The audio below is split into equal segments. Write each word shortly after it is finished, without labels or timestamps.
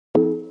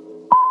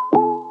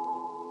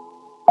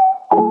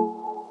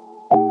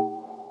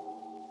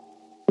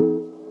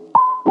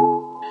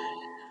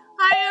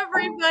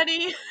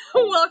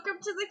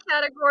Welcome to the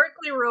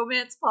Categorically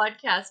Romance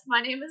podcast.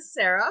 My name is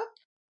Sarah.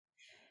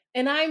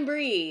 And I'm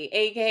Bree,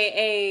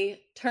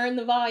 aka Turn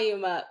the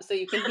Volume Up so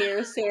you can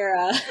hear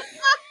Sarah.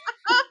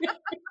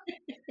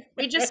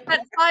 We just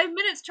spent 5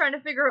 minutes trying to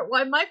figure out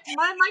why my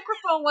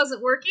microphone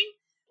wasn't working,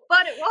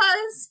 but it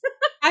was.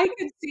 I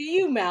could see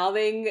you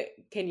mouthing,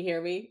 can you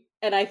hear me?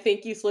 And I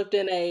think you slipped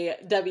in a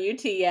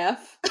WTF.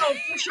 Oh,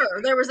 for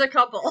sure. There was a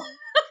couple.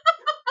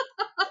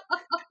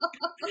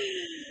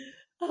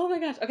 Oh my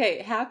gosh.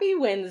 Okay, happy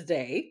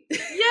Wednesday.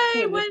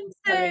 Yay, when this is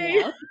coming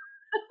Wednesday. out.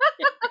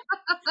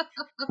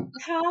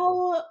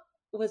 How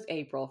was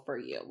April for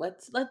you?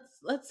 Let's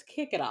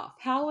kick it off.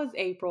 How was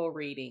April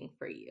reading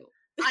for you?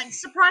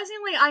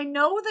 Surprisingly, I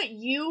know that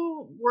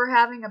you were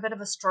having a bit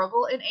of a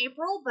struggle in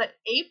April, but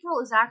April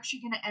is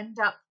actually going to end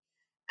up,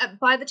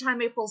 by the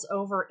time April's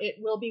over, it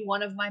will be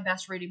one of my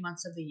best reading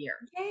months of the year.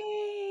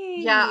 Yay!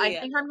 Yeah, I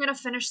think I'm going to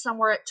finish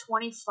somewhere at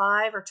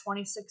 25 or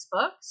 26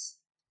 books.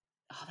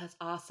 Oh, that's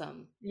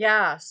awesome.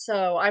 Yeah,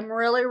 so I'm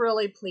really,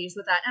 really pleased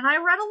with that. And I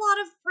read a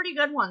lot of pretty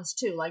good ones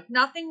too. Like,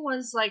 nothing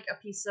was like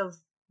a piece of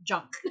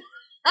junk.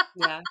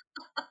 Yeah.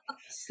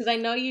 Because I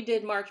know you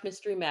did March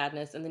Mystery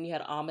Madness and then you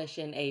had Amish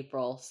in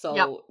April. Yep.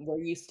 So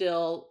were you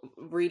still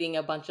reading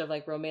a bunch of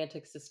like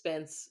romantic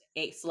suspense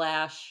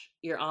slash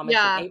your Amish in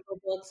Yeah.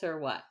 April books or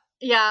what?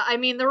 Yeah, I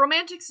mean, the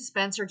romantic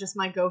suspense are just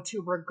my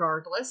go-to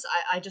regardless.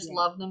 I just Yeah.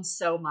 love them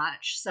so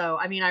much. So,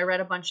 I mean, I read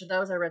a bunch of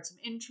those. I read some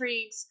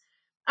intrigues.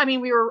 I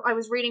mean, I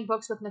was reading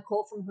books with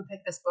Nicole from Who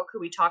Picked This Book, who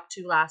we talked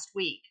to last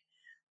week.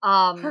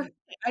 Perfect.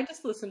 I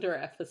just listened to her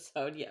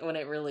episode when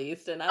it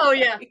released and I Oh was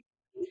yeah. like,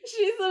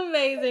 she's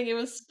amazing. It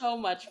was so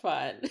much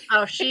fun.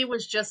 Oh, she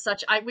was just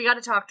such. We got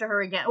to talk to her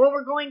again. Well,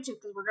 we're going to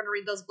because we're going to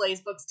read those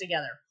Blaze books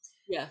together.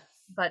 Yes.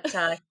 But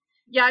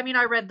yeah, I mean,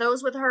 I read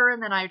those with her,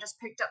 and then I just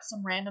picked up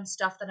some random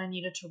stuff that I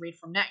needed to read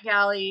from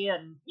NetGalley,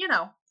 and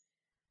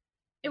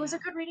it was a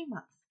good reading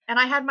month. And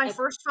I had my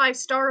first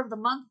 5-star of the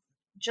month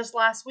just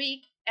last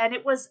week, and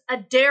it was a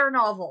Dare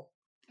novel.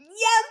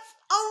 Yes!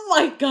 Oh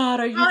my god,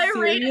 are you serious? I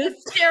rated a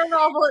Dare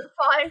novel at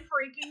 5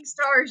 freaking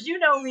stars. You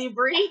know me,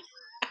 Bree.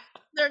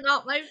 They're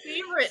not my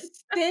favorite.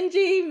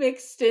 Stingy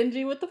mixed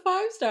stingy with the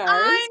 5 stars.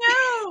 I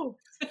know.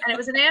 And it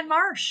was an Anne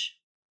Marsh.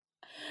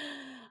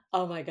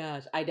 Oh my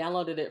gosh, I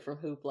downloaded it from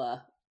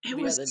Hoopla the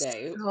other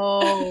day.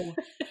 So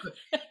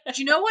good.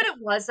 Do you know what it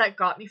was that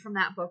got me from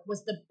that book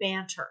was the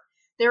banter.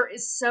 There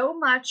is so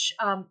much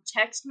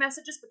text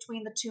messages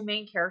between the two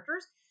main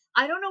characters.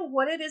 I don't know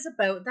what it is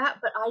about that,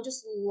 but I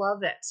just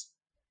love it.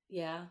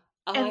 Yeah.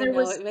 Oh, And I there know.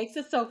 was, It makes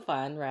it so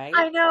fun, right?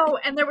 I know,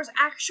 and there was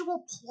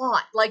actual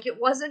plot. Like, it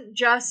wasn't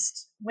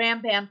just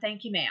wham bam,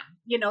 thank you, ma'am.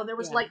 There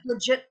was Yeah. like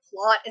legit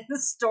plot in the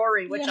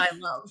story, which Yeah. I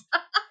love.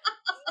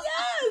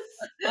 Yes.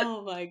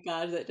 Oh my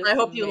gosh, that just I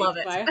hope you love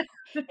it.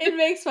 It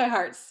makes my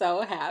heart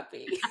so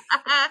happy.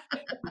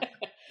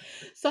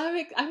 So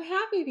I'm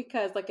happy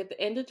because like at the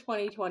end of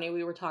 2020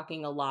 we were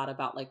talking a lot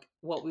about like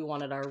what we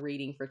wanted our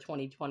reading for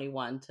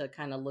 2021 to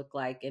kind of look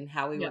like and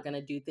how we Yeah. were going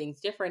to do things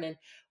different, and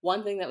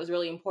one thing that was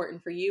really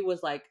important for you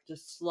was like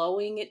just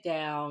slowing it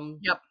down.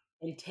 Yep.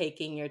 And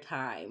taking your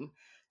time.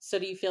 So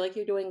do you feel like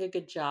you're doing a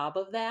good job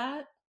of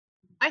that?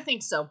 I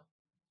think so.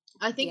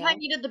 I think I Yeah.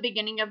 needed the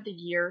beginning of the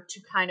year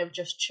to kind of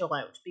just chill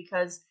out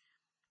because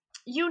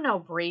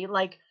Brie,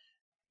 like,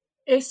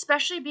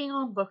 especially being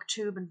on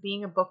BookTube and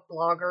being a book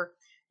blogger,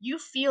 you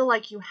feel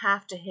like you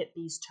have to hit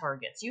these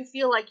targets. You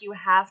feel like you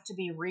have to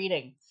be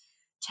reading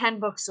 10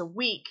 books a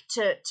week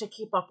to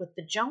keep up with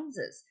the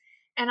Joneses.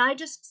 And I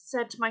just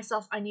said to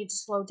myself, I need to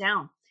slow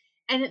down.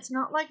 And it's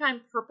not like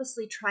I'm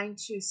purposely trying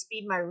to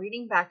speed my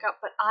reading back up,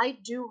 but I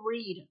do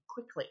read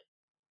quickly.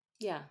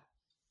 Yeah.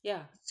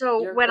 Yeah.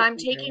 So You're a when quick I'm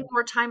reader. taking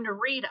more time to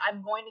read,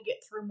 I'm going to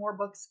get through more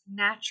books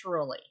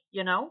naturally,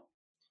 Yeah.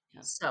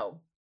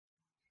 So,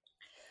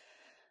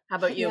 how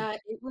about you? Yeah,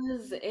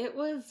 it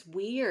was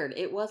weird.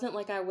 It wasn't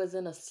like I was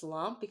in a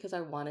slump because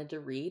I wanted to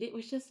read. It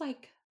was just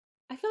like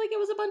I feel like it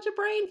was a bunch of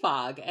brain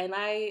fog. And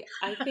I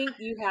think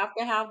you have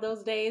to have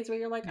those days where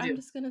you're like, You I'm do.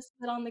 just gonna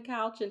sit on the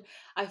couch, and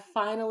I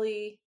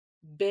finally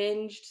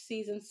binged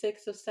season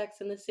 6 of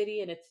Sex in the City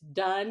and it's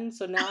done.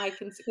 So now I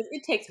can, because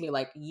it takes me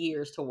like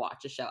years to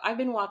watch a show. I've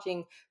been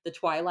watching The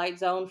Twilight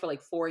Zone for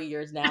like 4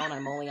 years now and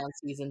I'm only on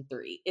season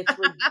 3. It's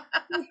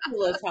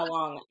ridiculous how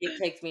long it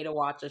takes me to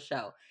watch a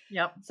show.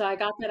 Yep. So I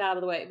got that out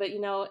of the way. But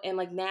and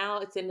like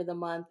now it's into the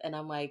month and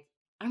I'm like,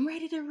 I'm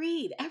ready to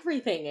read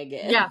everything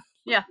again. Yeah.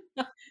 Yeah.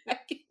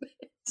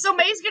 So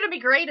May's going to be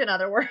great, in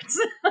other words.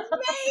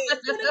 May's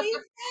going to be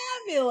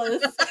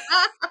fabulous.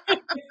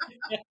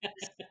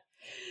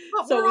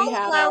 But So we're we all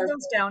had allowed our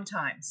those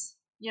downtimes,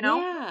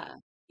 Yeah.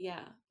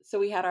 Yeah. So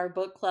we had our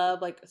book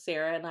club, like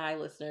Sarah and I,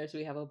 listeners,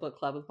 we have a book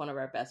club with one of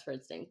our best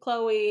friends named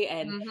Chloe,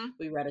 and Mhm.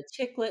 we read a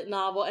chick lit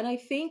novel. And I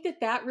think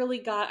that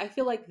really I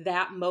feel like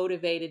that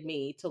motivated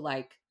me to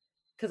like,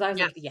 because I was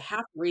Yes. like, you have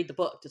to read the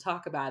book to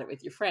talk about it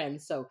with your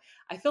friends. So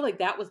I feel like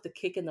that was the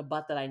kick in the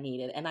butt that I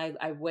needed. And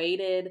I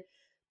waited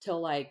till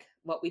like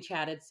what we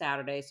chatted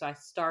Saturday. So I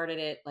started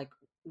it, like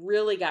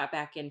really got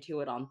back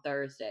into it on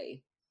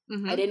Thursday. I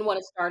Mhm. didn't want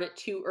to start it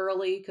too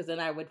early because then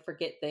I would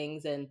forget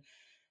things. And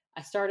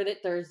I started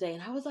it Thursday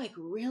and I was like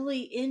really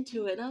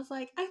into it. And I was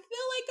like, I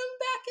feel like I'm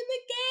back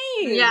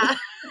in Yeah.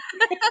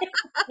 the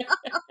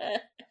game.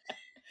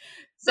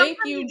 Thank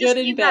Sometimes you you, just good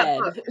in need that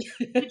book. bed.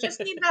 You just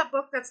need that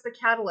book that's the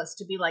catalyst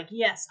to be like,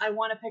 "Yes, I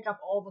wanna pick up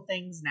all the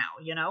things now,"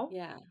 you know?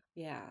 Yeah,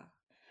 yeah.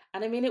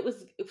 And I mean, it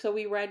was so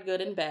we read Good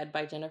in Bed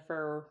by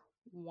Jennifer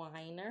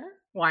Weiner. Is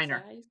that Weiner.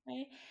 how you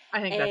say?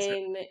 I think that's it.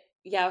 And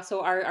yeah,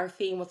 so our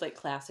theme was like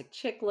classic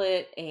chick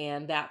lit,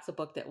 and that's a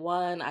book that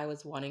won. I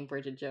was wanting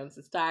Bridget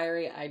Jones's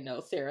Diary. I know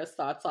Sarah's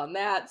thoughts on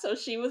that, so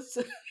she was.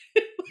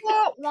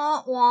 Wah,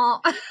 wah,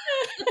 wah.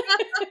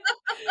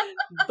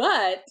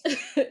 But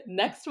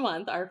next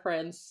month, our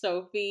friend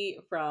Sophie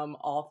from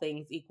All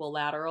Things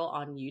Equilateral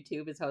on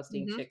YouTube is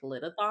hosting Mhm. Chick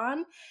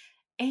Litathon,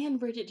 and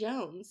Bridget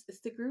Jones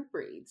is the group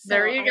read.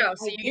 There So you I go.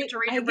 So I you get get to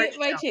read I your get Bridget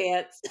my Jones.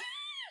 chance.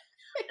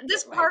 I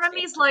This get my part of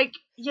me chance. is like,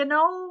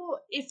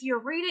 if you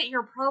read it,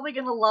 you're probably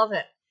gonna love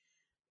it.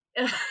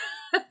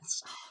 Oh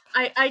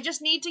I gosh.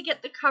 just need to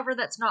get the cover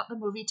that's not the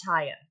movie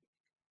tie-in.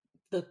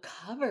 The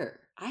cover.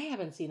 I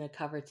haven't seen a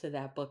cover to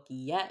that book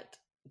yet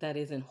that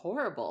isn't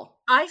horrible.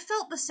 I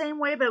felt the same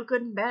way about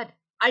Good in Bed.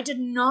 I did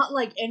not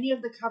like any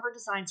of the cover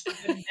designs for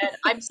Good in Bed.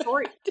 I'm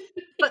sorry.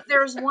 But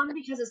there's one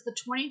because it's the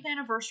 20th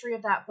anniversary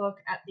of that book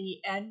at the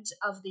end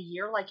of the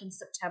year, like in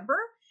September.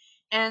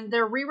 And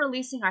they're re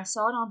releasing, I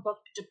saw it on Book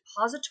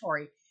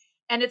Depository.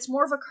 And it's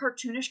more of a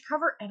cartoonish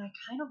cover, and I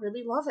kind of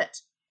really love it.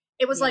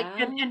 It was like,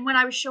 Yeah. and when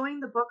I was showing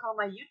the book on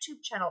my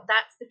YouTube channel,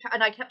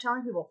 and I kept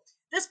telling people,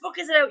 this book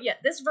isn't out yet.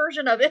 This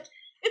version of it,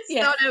 it's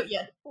Yeah. not out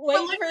yet. But Wait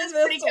look for at this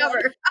this pretty one.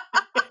 cover.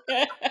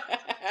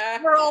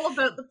 We're all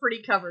about the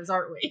pretty covers,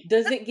 aren't we?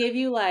 Does it give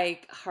you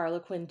like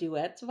Harlequin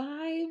duets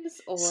vibes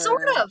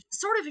Sort or of,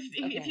 sort of.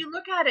 If okay. you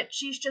look at it,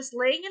 she's just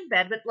laying in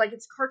bed, but like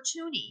it's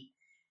cartoony,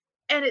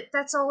 and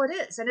that's all it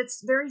is, and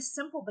it's very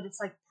simple, but it's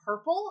like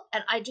purple,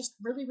 and I just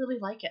really, really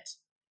like it.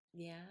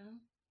 Yeah.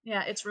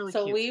 Yeah, it's really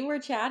So cute. we were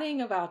chatting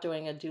about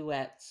doing a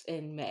duets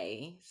in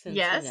May since,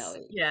 Yes,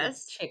 it's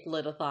yes, Chick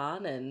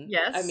Lit-a-thon, and I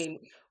yes. mean,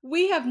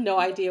 we have no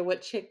idea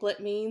what chick lit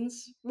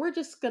means. We're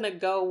just gonna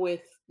go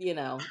with, we're I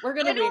gonna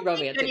read don't think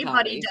romantic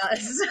anybody comedies.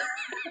 does.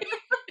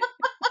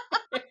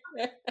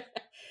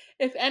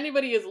 If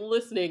anybody is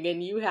listening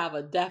and you have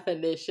a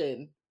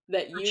definition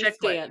that For you chicklet.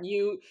 stand,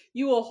 you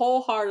will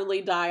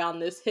wholeheartedly die on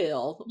this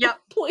hill. Yep,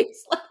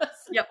 Please let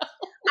us yep. know.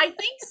 I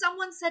think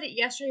someone said it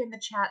yesterday in the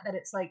chat that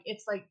it's like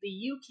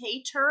the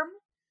UK term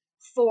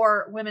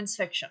for women's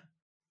fiction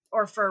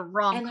or for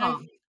rom And I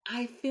com.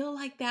 I feel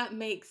like that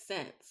makes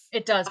sense.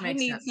 It does I make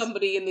need sense.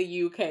 somebody in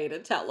the UK to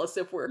tell us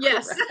if we're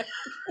Yes. correct.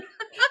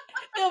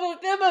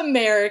 Them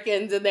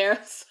Americans and their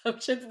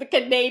assumptions, the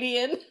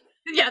Canadian.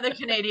 Yeah, the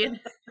Canadian.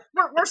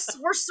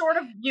 We're sort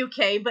of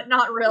UK, but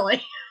not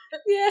really.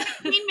 Yeah.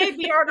 We may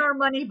be on our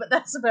money, but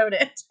that's about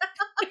it.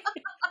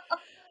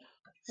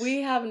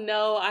 We have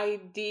no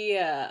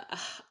idea.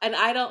 And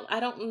I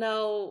don't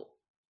know.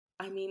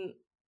 I mean,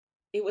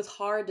 it was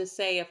hard to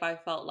say if I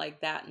felt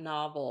like that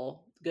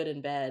novel, Good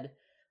in Bed,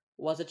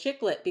 was a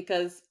chick lit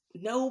because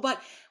nobody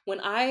when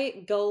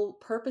I go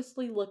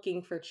purposely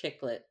looking for chick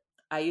lit,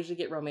 I usually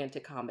get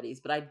romantic comedies,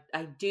 but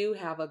I do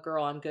have a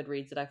girl on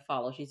Goodreads that I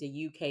follow. She's a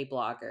UK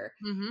blogger,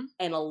 Mhm.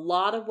 and a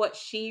lot of what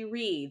she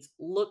reads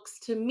looks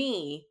to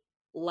me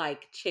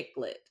like chick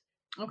lit.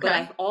 But Okay.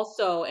 I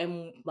also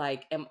am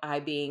like, am I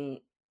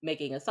being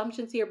making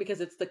assumptions here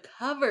because it's the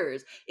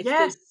covers. It's the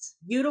Yes.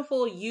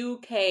 beautiful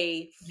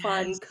UK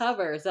fun Yes.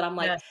 covers that I'm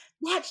like, Yes.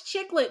 that's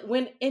chick lit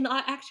when in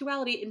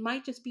actuality it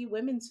might just be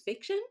women's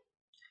fiction.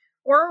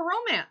 Or a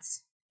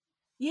romance.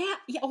 Yeah,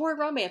 yeah, or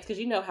romance because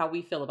you know how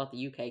we feel about the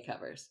UK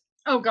covers.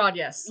 Oh god,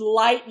 yes.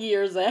 Light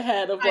years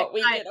ahead of I what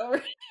we I get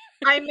over.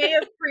 I may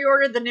have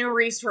pre-ordered the new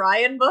Reese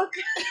Ryan book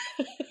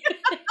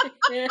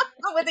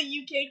with a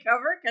UK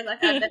cover because I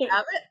had to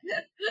have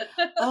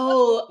it.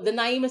 Oh, the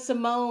Naima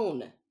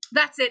Simone.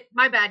 That's it.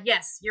 My bad.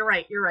 Yes, you're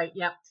right. You're right.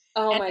 Yep.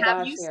 Oh And my have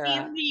gosh, you seen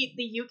Sarah.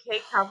 the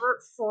UK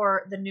cover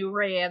for the new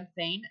Rayanne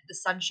Thane, The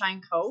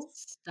Sunshine Cove?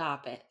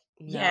 Stop it.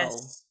 No.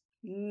 Yes.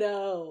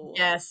 No.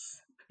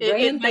 Yes. It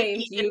Ray and might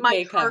Thames be it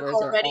might UK hurt covers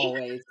are already.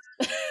 always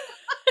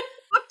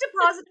Book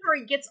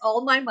Depository gets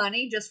all my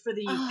money just for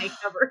the UK Ah,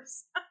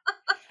 covers.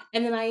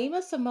 and then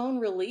Naima Simone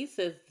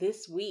releases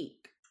this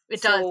week.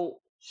 It does. So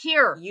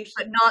Here, you should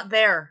but not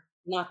there.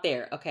 not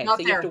there. Okay, Not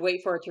so you have to there.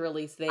 wait for it to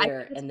release I think there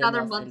it's and then another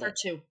they'll month send or it.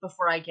 2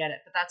 before I get it,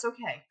 but that's Oh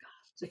okay.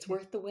 gosh, it's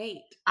worth the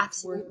wait.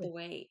 It's worth the Absolutely.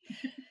 wait.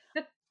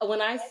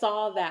 When I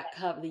saw that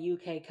cover, the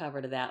UK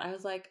cover to that, I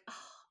was like, "Oh,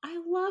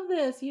 I love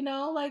this,"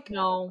 like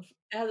No,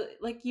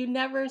 like you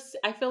never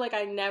I feel like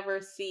I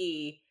never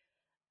see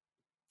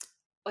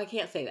I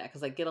can't say that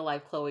because like Get a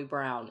Life Chloe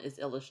Brown is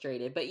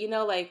illustrated, but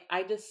like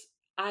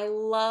I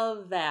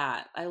love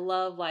that. I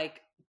love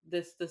like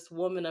this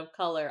woman of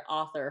color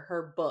author,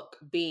 her book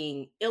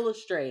being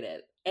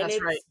illustrated, and that's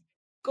right. it's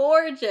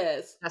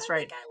gorgeous. That's I'm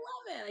right. like,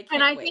 I love it. I And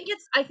can't wait.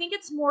 I think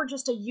it's more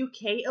just a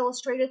UK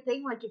illustrated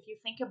thing. Like if you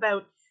think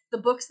about the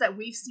books that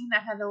we've seen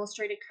that have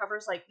illustrated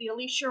covers, like the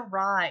Alicia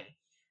Rye,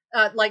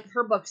 like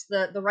her books,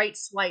 the Right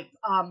Swipe,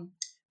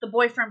 the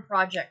Boyfriend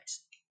Project.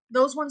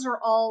 Those ones are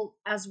all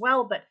as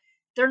well, but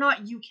they're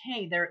not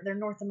UK. They're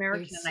North They're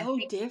American, and I so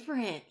think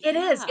different. it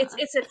is.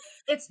 Yeah.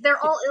 It's they're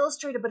all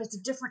illustrated, but it's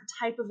a different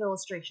type of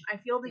illustration. I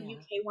feel the Yeah.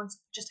 UK ones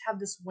just have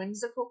this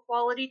whimsical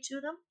quality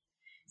to them.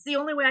 It's the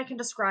only way I can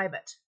describe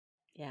it.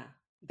 Yeah.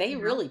 They You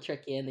know, really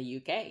trick you in the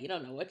UK. You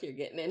don't know what you're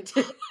getting into.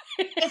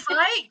 if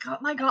I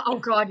got my god, oh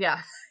god, yeah,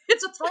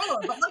 it's a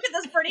thriller. But look at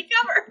this pretty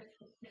cover.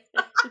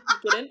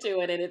 You get into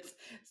it and it's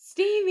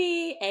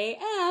Stevie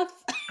AF.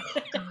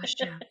 Oh gosh,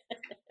 yeah.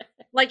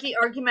 Like the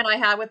argument I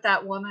had with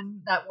that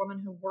woman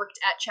who worked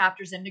at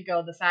Chapters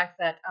Indigo, the fact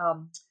that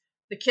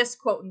the Kiss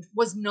quote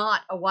was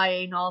not a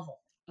YA novel.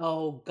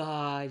 Oh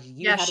gosh,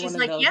 you Yeah, had she's one of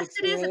like, those yes,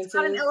 it is. It's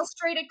got an experiences?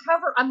 illustrated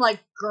cover. I'm like,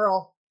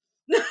 girl,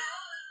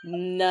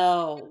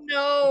 No.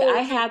 no.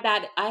 I had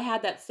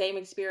that same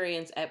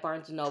experience at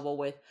Barnes& and Noble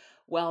with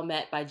Well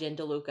Met by Jen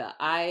DeLuca.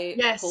 I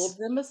Yes. pulled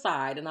them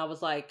aside and I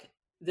was like,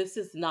 "This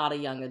is not a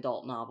young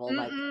adult novel,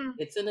 like, Mm-mm.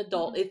 it's an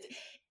adult." Mm-mm. It's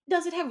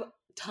does it have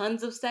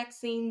tons of sex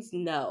scenes?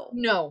 No.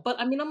 No. But,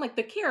 I mean, I'm like,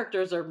 the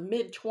characters are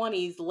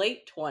mid-20s,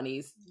 late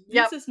 20s.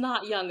 Yep. This is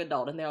not young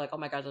adult, and they're like, "Oh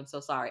my gosh, I'm so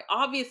sorry."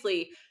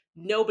 Obviously,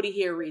 nobody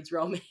here reads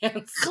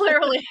romance.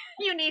 Clearly,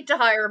 you need to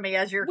hire me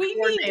as your We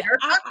need coordinator.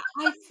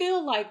 I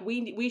feel like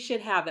we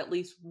should have at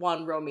least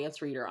one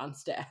romance reader on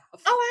staff.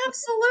 Oh,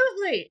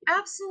 absolutely.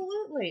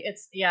 Absolutely.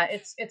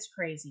 It's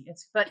crazy.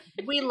 But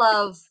we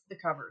love the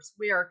covers.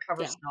 We are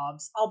cover Yeah.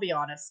 snobs. I'll be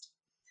honest.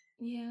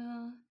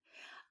 Yeah.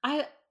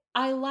 I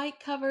I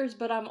like covers,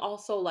 but I'm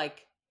also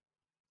like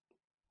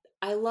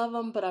I love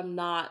them, but I'm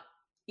not,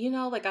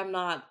 like I'm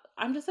not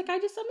I'm just like I'm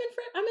in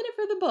it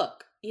for the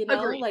book,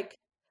 Agreed. Like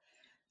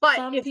But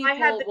some if I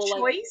had people the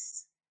will like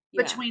choice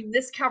yeah. between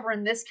this cover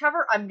and this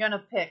cover, I'm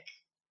gonna pick.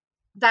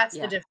 That's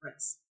the Yeah.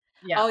 difference.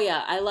 Yeah. Oh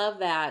yeah, I love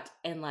that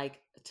and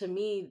like to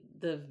me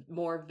the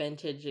more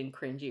vintage and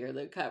cringier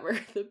the cover,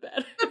 the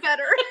better. The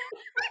better.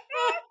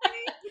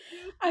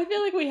 I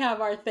feel like we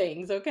have our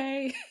things,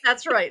 okay?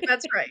 That's right.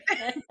 That's right.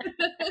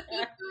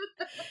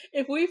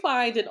 If we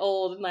find an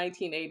old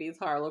 1980s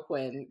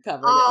Harlequin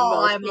cover that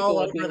Oh, I'm all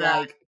over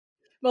that.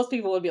 most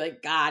people would be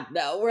like, "God,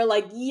 no." We're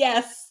like,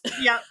 "Yes."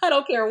 Yep. I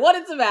don't care what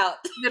it's about.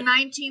 The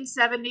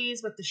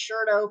 1970s with the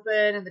shirt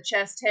open and the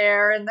chest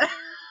hair and the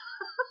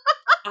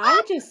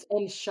I just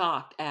am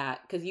shocked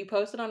at because you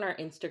posted on our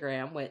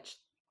Instagram, which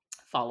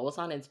follow us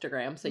on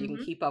Instagram so you can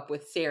Mhm. keep up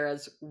with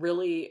Sarah's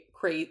really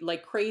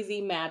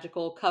crazy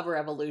magical cover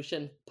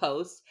evolution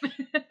posts.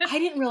 I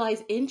didn't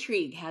realize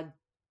Intrigue had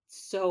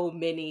so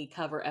many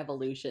cover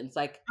evolutions.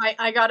 Like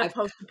I gotta I've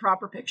post a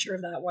proper picture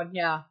of that one.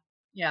 Yeah.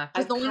 Yeah.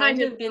 Because I've the one I kind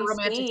did of was the been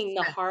romantic seeing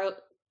the suspense. har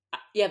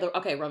yeah, the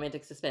okay,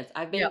 romantic suspense.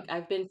 Yep.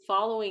 I've been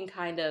following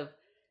kind of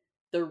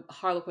the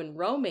Harlequin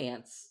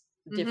romance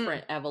Mhm.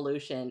 different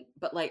evolution,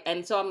 but like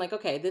and so I'm like,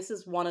 okay, this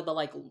is one of the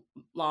like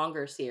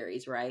longer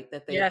series, right,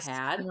 that they've Yes, it's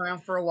had. been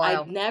around for a I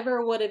while.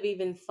 never would have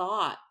even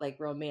thought like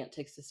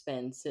romantic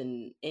suspense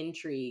and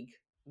intrigue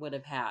would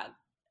have had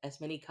as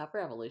many cover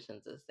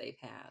evolutions as they've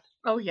had.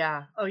 Oh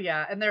yeah. Oh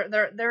yeah. And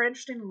they're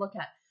interesting to look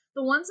at.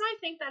 The ones I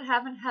think that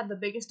haven't had the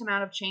biggest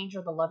amount of change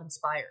are the love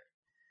inspired.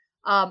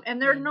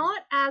 And they're Yeah.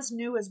 not as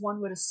new as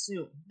one would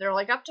assume. They're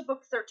like up to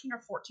book 13 or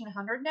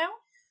 1400 now.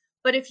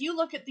 But if you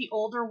look at the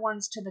older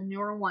ones to the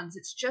newer ones,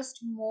 it's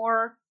just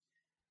more,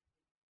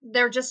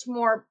 they're just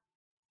more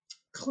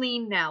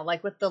clean now,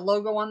 like with the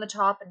logo on the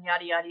top and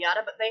yada yada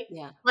yada. But they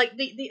Yeah. like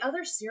the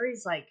other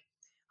series, like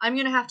I'm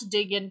gonna have to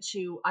dig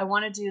into. I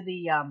want to do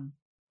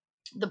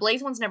the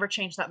Blaze ones. Never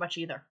changed that much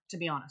either, to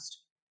be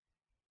honest,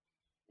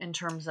 in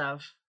terms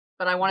of.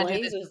 But I want to do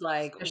Blaze the is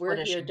like, special we're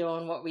here edition.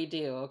 doing what we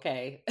do,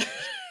 okay? And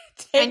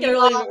Take it you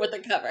or leave it all, with the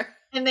cover.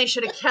 and they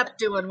should have kept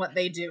doing what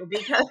they do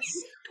because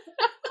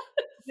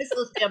this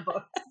was their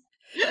books.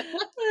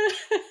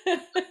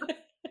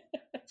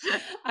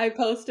 I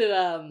posted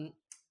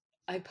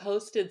I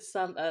posted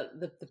some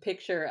the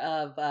picture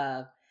of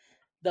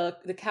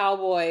the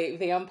cowboy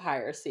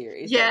vampire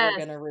series that we're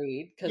Yes, gonna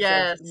read because of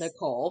yes,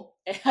 Nicole.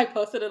 And I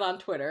posted it on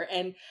Twitter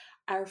and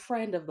our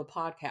friend of the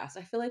podcast,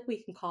 I feel like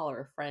we can call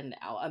her a friend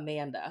now,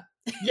 Amanda.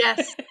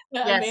 yes,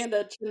 yes,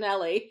 Amanda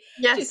Chinelli.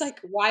 She's yes. like,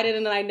 why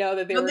didn't I know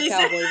that there But were these,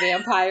 cowboy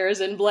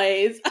vampires in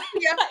Blaze? I'm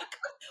yeah, like,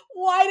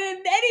 why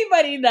didn't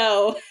anybody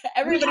know? we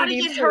Everybody gotta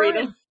needs get to read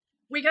her them. in.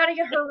 We gotta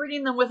get her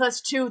reading them with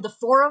us too. The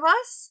four of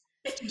us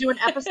to do an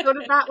episode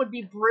of that would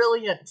be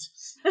brilliant.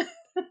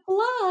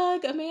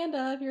 Plug,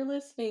 Amanda, if you're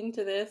listening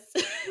to this.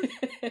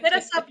 Hit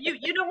us up.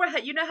 You know where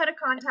you know how to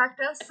contact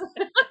us.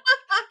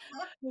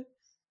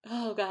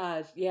 Oh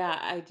gosh, yeah,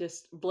 I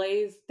just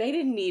Blaze, they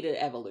didn't need an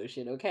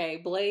evolution, okay?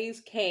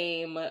 Blaze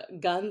came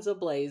guns a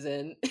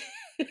blazing.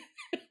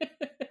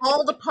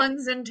 All the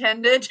puns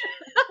intended.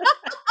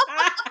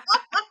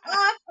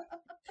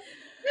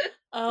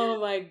 Oh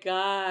my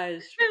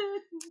gosh.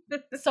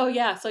 So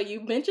yeah, so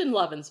you mentioned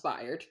Love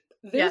Inspired.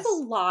 There's Yes,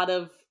 a lot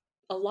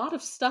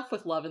of stuff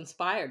with Love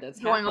Inspired that's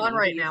going on happening. Do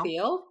right you now.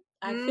 feel?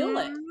 I feel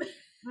it.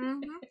 Mm-hmm.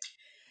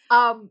 Mm-hmm.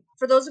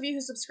 For those of you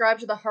who subscribe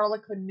to the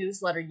Harlequin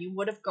newsletter, you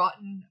would have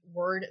gotten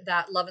word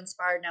that Love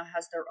Inspired now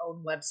has their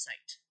own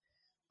website.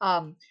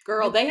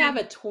 Girl, You they have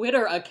can, a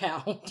Twitter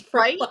account for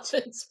Love right?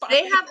 They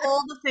Inspired. have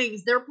all the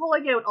things. They're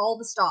pulling out all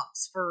the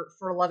stops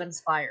for Love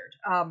Inspired.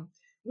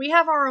 We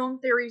have our own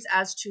theories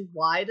as to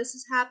why this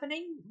is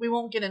happening. We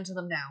won't get into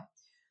them now.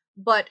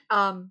 But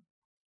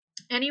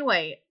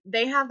anyway,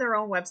 they have their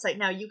own website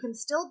now. You can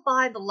still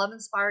buy the Love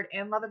Inspired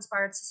and Love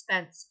Inspired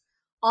Suspense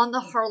on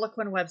the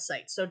Harlequin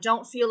website. So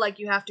don't feel like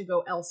you have to go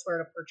elsewhere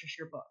to purchase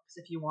your books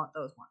if you want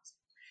those ones.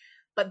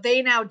 But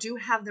they now do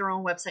have their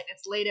own website.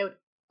 It's laid out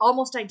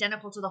almost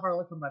identical to the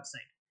Harlequin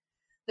website.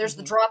 There's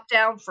the Hmm. drop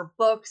down for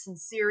books and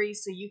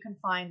series, so you can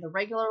find the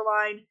regular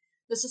line,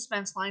 the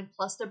suspense line,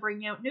 plus they're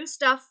bringing out new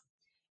stuff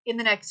in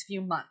the next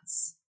few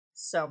months.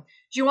 So,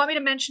 do you want me to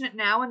mention it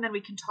now and then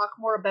we can talk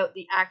more about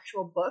the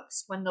actual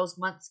books when those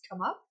months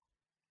come up?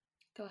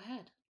 Go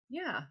ahead.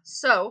 Yeah.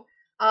 So,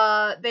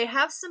 they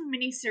have some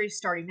mini series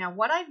starting. Now,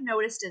 what I've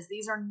noticed is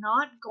these are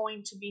not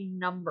going to be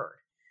numbered,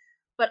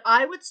 but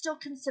I would still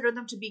consider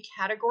them to be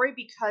category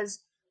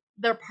because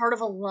they're part of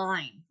a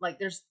line. Like,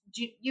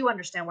 you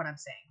understand what I'm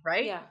saying,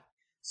 right? Yeah.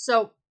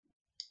 So,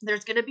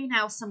 there's going to be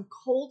now some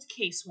cold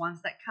case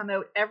ones that come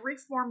out every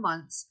 4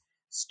 months,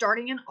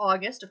 starting in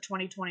August of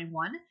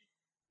 2021,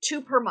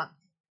 two per month.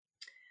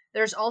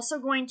 There's also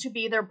going to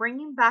be, they're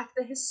bringing back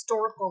the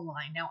historical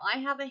line. Now, I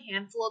have a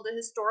handful of the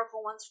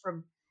historical ones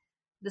from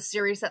the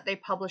series that they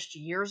published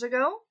years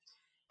ago,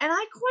 and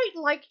I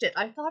quite liked it.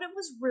 I thought it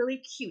was really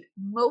cute.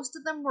 Most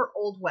of them were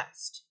Old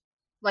West,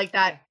 like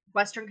that Okay.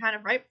 Western kind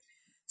of, right?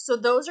 So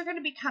those are going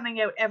to be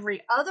coming out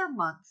every other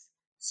month,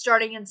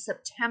 starting in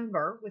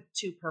September with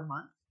two per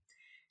month.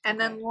 And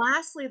then Okay.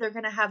 lastly, they're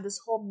going to have this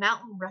whole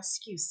mountain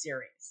rescue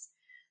series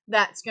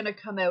that's going to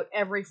come out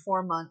every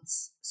 4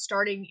 months,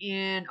 starting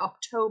in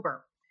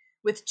October,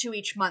 with two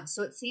each month.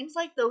 So it seems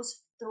like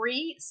those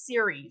three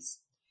series,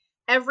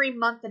 every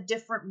month a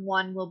different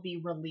one will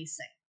be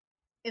releasing,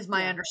 is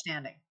my Yeah.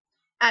 understanding.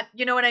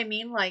 You know what I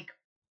mean? Like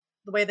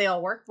the way they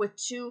all work with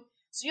two.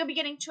 So you'll be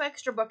getting two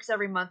extra books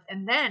every month.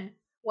 And then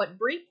what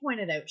Brie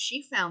pointed out,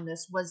 she found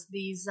this, was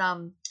these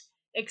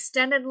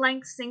extended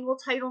length single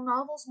title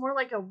novels, more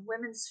like a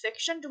women's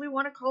fiction. Do we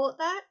want to call it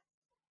that?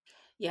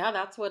 Yeah,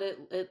 that's what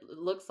it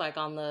looks like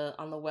on the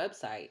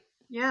website.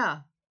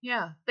 Yeah,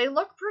 yeah. They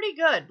look pretty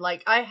good.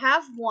 Like I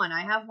have one.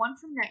 I have one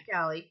from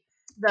NetGalley.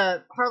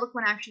 The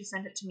Harlequin actually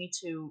sent it to me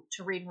to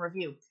read and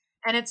review,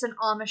 and it's an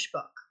Amish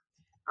book.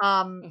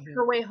 Hmm.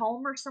 Her Way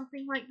Home or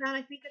something like that.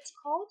 I think it's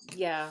called.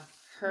 Yeah.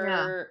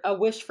 Yeah. Her A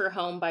Wish for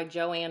Home by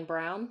Joanne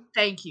Brown.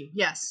 Thank you.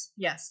 Yes,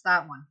 yes,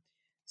 that one.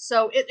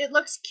 So it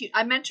looks cute.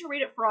 I meant to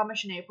read it for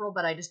Amish in April,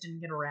 but I just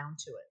didn't get around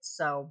to it.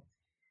 So,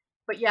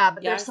 but yeah,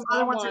 but Yeah, there's I some saw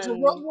other ones. There's a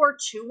World one, War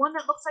II one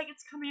that looks like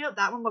it's coming out.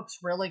 That one looks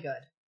really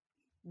good.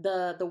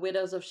 the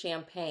Widows of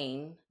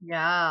Champagne.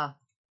 Yeah.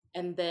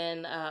 And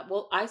then,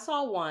 well, I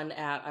saw one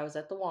I was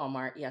at the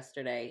Walmart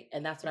yesterday,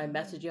 and that's when I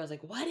messaged you. I was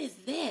like, "What is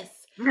this?"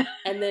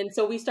 And then,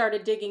 so we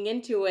started digging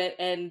into it,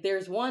 and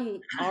there's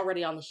one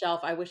already on the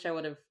shelf. I wish I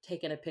would have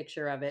taken a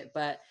picture of it,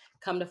 but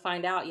come to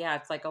find out, yeah,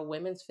 it's like a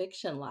women's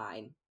fiction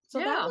line. So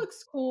that Yeah.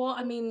 looks cool.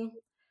 I mean,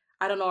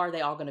 I don't know, are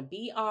they all going to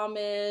be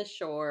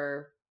Amish,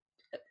 or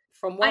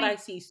from what I I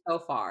see so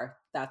far,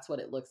 that's what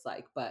it looks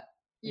like, but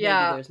maybe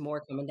yeah. there's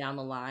more coming down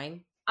the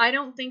line. I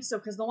don't think so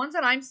because the ones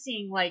that I'm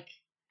seeing, like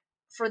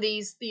for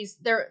these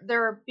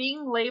they're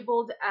being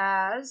labeled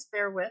as,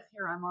 bear with,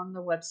 here I'm on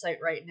the website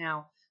right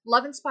now,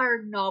 love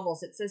inspired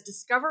novels. It says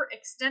discover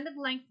extended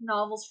length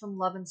novels from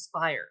Love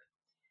Inspired.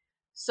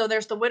 So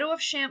there's the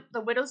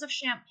Widows of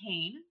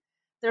Champagne.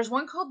 There's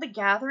one called The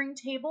Gathering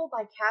Table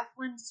by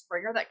Kathleen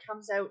Springer that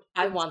comes out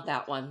I in, want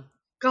that one.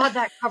 God,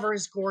 that cover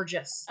is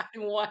gorgeous. I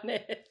want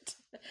it.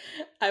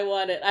 I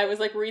want it. I was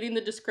like reading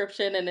the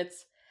description, and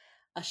it's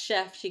a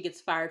chef. She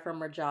gets fired from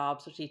her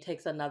job, so she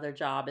takes another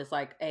job as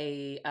like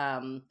a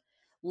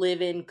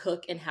live-in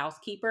cook and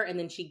housekeeper. And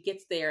then she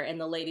gets there, and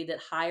the lady that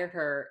hired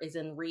her is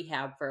in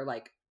rehab for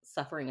like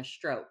suffering a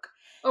stroke.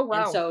 Oh And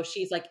wow. so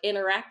she's like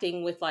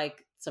interacting with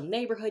like some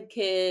neighborhood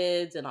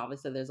kids, and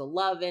obviously there's a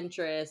love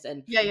interest.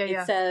 And Yeah, yeah, it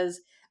yeah. says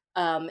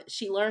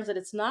she learns that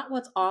it's not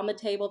what's on the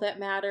table that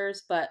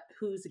matters, but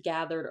who's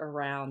gathered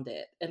around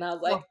it. And I was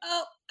Oh. like,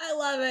 oh, I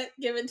love it.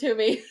 Give it to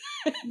me.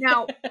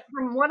 Now,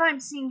 from what I'm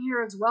seeing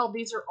here as well,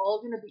 these are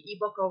all going to be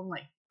ebook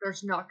only.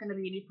 There's not going to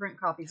be any print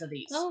copies of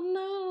these. Oh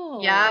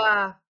no.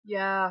 Yeah,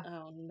 yeah.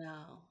 Oh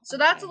no. So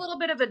that's a Okay. little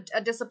bit of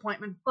a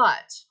disappointment,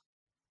 but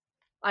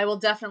I will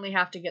definitely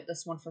have to get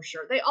this one for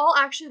sure. They all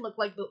actually look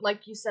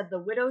like you said, the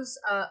Widows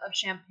of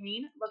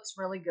Champagne looks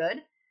really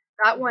good.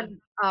 That Hmm.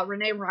 one,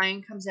 Renee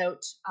Ryan, comes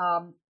out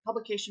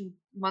publication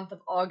month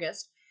of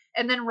August,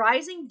 and then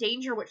Rising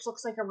Danger, which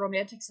looks like a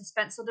romantic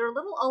suspense. So they're a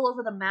little all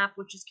over the map,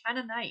 which is kind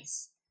of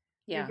nice.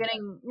 You're Yeah.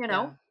 getting,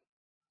 Yeah.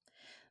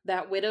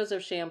 That Widows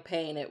of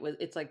Champagne,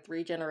 it's like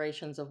three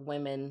generations of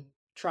women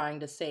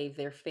trying to save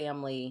their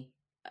family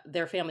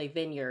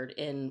vineyard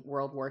in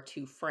World War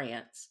II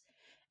France.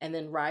 And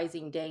then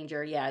Rising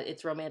Danger, yeah,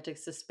 it's romantic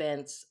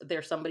suspense.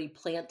 There's somebody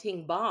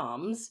planting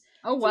bombs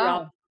oh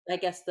throughout wow, I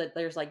guess that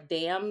there's like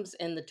dams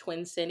in the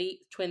Twin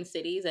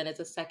Cities, and it's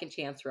a second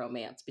chance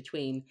romance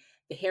between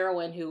the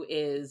heroine who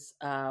is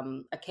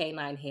a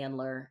canine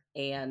handler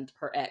and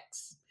her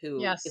ex who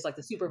is Yes. like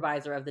the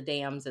supervisor of the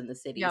dams in the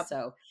city. Yep. So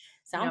Yep.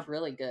 sounds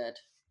really good.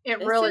 It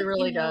This really, is,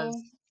 really does.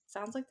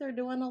 sounds like they're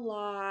doing a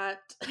lot.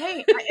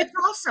 Hey, it's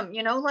awesome,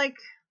 like,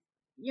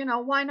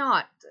 why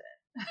not?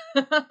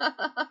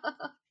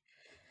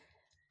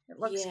 It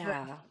looks good.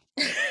 Yeah.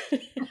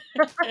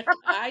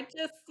 I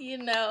just,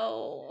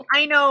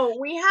 I know,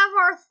 we have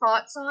our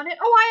thoughts on it.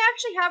 Oh, I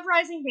actually have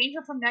Rising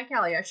Danger from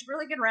NetGalley. I should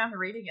really get around to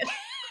reading it.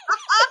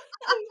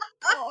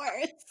 of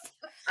course.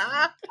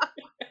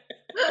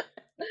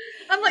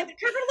 I'm like, the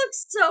cover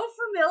looks so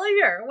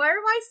familiar. Where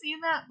have I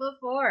seen that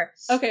before?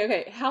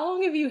 Okay. How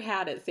long have you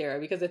had it, Sarah?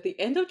 Because at the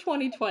end of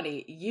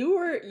 2020, you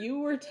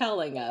were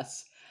telling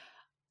us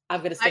I'm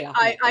going to I, stay off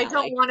I, I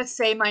don't NetGalley. want to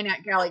say my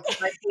NetGalley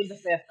because I paid the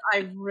fifth.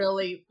 I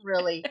really,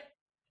 really.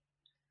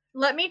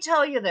 Let me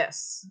tell you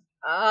this.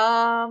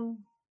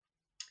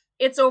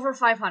 It's over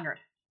 500.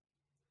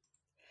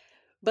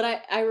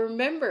 But I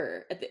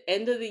remember at the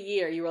end of the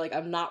year, you were like,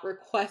 I'm not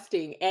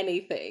requesting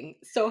anything.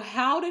 So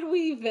how did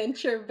we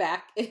venture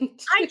back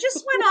I into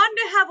just went on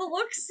to have a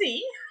look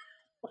see,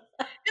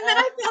 and then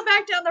I fell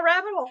back down the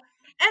rabbit hole.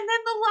 And then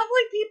the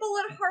lovely people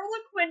at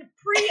Harlequin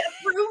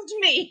pre-approved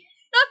me.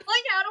 I'm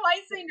like, how do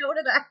I say no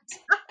to that?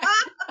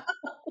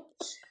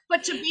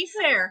 But to be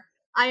fair,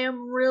 I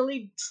am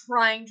really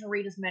trying to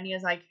read as many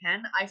as I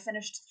can. I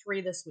finished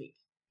 3 this week.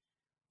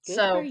 Good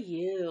for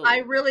So I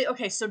you. really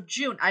okay. So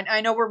June,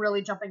 I know we're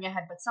really jumping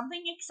ahead, but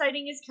something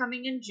exciting is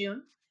coming in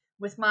June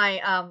with my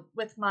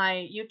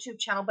YouTube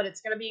channel, but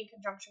it's going to be in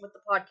conjunction with the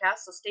podcast.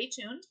 So stay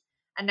tuned.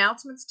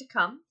 Announcements to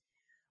come.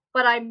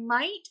 But I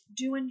might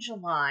do in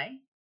July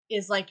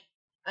is like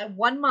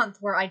 1 month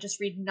where I just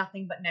read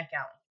nothing but Neck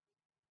Alley.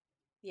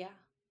 Yeah,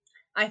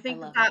 I I think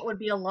that love it. that would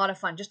be a lot of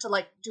fun just to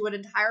like do an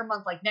entire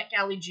month like Neck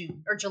Alley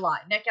June or July,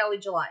 Neck Alley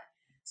July.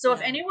 So if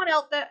Yeah. anyone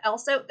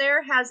else out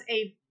there has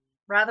a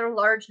rather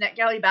large Neck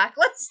Alley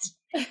backlist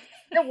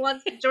and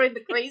wants to join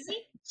the crazy,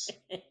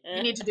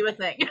 you need to do a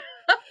thing.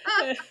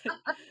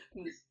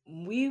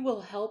 We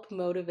will help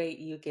motivate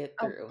you get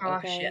Oh through,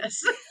 gosh, okay?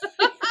 yes.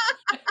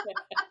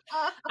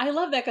 I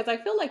love that because I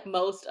feel like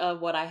most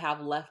of what I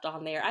have left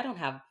on there,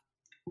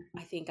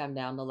 I think I'm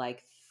down to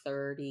like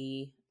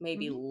 30,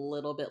 maybe a Mhm.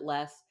 little bit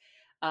less.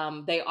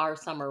 They are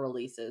summer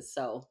releases,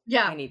 so I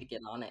Yeah, need to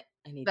get on it.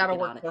 I need to that'll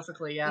get on work it.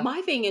 perfectly. Yeah,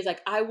 My thing is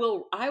like I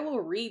will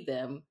read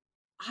them.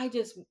 I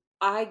just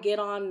I get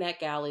on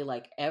NetGalley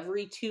like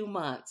every 2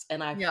 months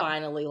and I yeah,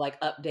 finally like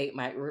update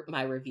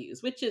my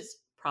reviews, which is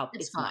probably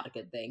it's it's fine. not a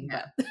good thing,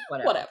 Yeah, but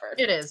whatever. whatever.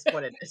 It is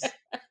what it is.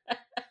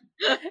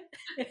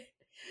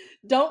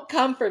 Don't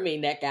come for me,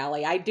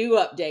 NetGalley. I do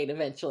update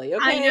eventually,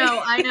 okay?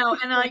 I know,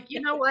 and like you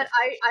know what,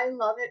 I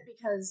love it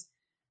because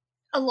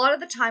a lot of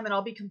the time, and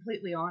I'll be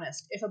completely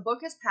honest, if a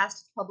book is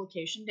past its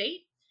publication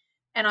date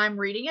and I'm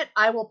reading it,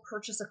 I will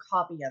purchase a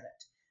copy of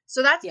it.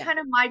 So that's Yeah, kind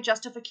of my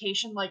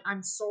justification. Like,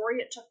 I'm sorry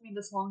it took me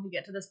this long to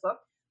get to this book,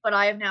 but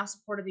I have now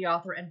supported the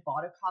author and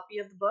bought a copy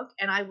of the book,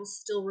 and I will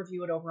still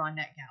review it over on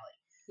NetGalley.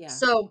 yeah.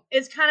 So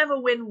it's kind of a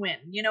win-win.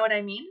 You know what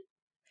I mean?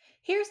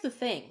 Here's the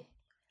thing.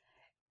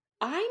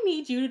 I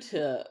need you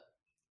to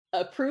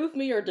approve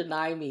me or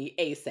deny me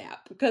ASAP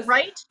because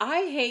Right?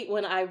 I hate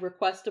when I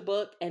request a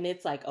book and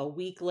it's like a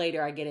week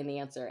later I get an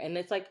answer and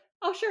it's like,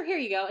 "Oh, sure, here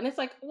you go." And it's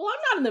like, "Well, I'm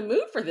not in the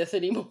mood for this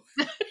anymore."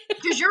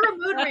 Because you're a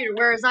mood reader,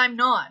 whereas I'm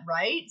not.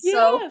 Right?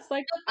 So, Yes,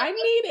 like, "I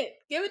need it.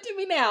 Give it to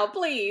me now,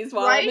 please,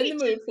 while I'm in the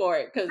right? mood for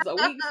it, because a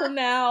week from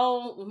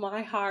now,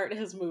 my heart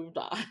has moved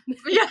on."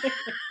 Yeah,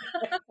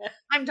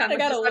 I'm done I with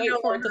this. gotta I'm no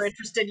wait for it to longer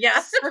interested.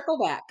 Yeah. circle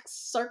back,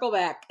 circle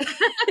back.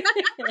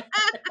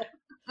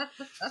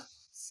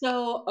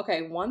 So,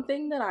 okay, one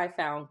thing that I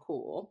found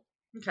cool,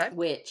 Okay.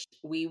 which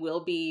we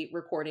will be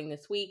recording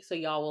this week, so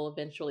y'all will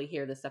eventually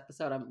hear this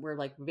episode. We're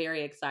like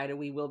very excited.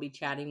 We will be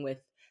chatting with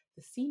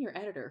the senior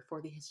editor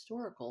for the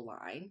historical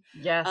line.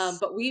 Yes.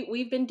 But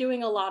we've been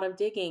doing a lot of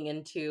digging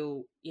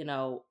into,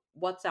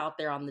 what's out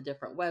there on the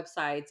different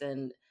websites,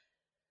 and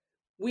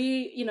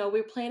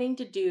we're planning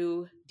to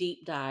do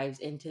deep dives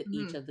into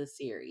each Hmm. of the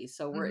series.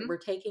 So we're Hmm. we're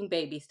taking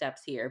baby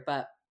steps here,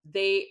 but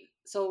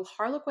so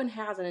Harlequin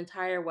has an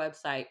entire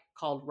website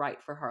called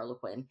Right for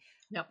Harlequin.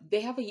 Yep.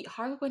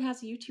 Harlequin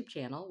has a YouTube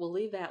channel. We'll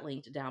leave that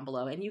linked down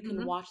below and you can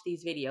Hmm. watch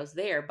these videos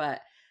there,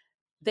 but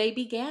they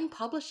began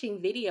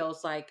publishing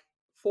videos like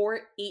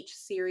for each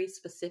series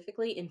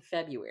specifically in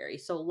February.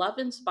 So Love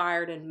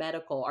Inspired and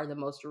Medical are the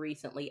most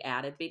recently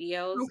added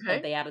videos.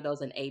 Okay. They added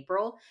those in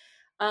April.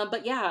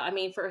 But yeah, I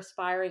mean, for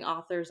aspiring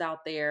authors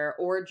out there,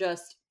 or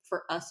just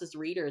for us as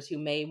readers who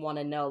may want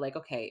to know, like,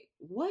 okay,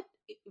 what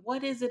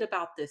is it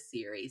about this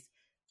series?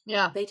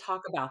 Yeah. They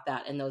talk about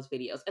that in those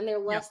videos, and they're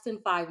Yep. less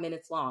than 5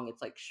 minutes long.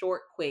 It's like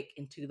short, quick,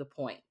 and to the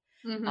point.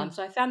 Hmm.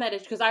 So I found that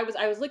because I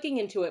was looking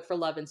into it for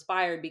Love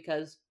Inspired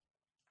because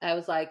I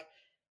was like,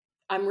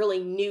 I'm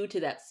really new to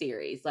that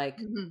series. Like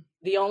Hmm.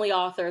 the only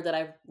author that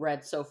I've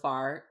read so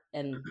far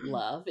and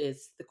love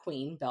is the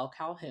Queen, Belle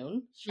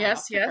Calhoun. Shout Yes.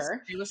 out to Yes.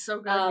 her. She was so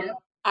good. Um, Yeah.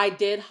 I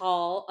did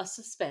haul a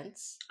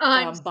suspense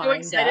I'm so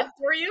excited bind-up.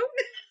 for you.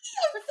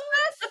 I'm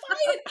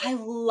so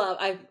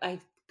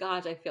excited.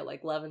 Gosh, I feel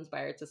like Love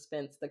Inspired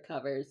Suspense, the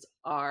covers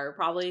are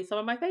probably some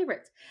of my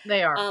favorites.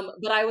 They are,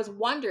 But I was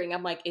wondering,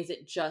 I'm like, is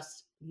it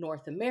just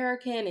North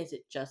American? Is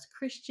it just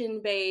Christian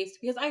based?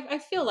 Because I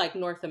feel like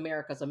North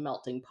America's a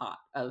melting pot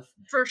of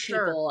for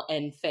sure. people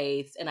and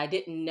faiths. And I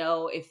didn't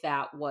know if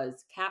that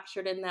was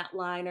captured in that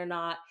line or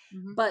not.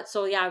 Mhm. But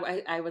so, yeah,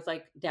 I was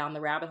like down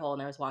the rabbit hole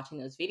and I was watching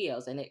those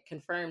videos and it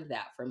confirmed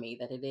that for me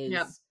that it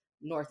Yep, is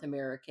North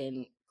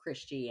American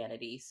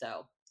Christianity.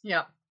 So,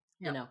 yep,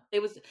 you yep. know,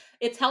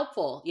 it's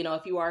helpful,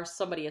 if you are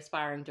somebody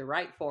aspiring to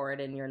write for it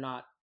and you're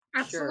not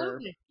sure,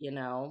 Absolutely,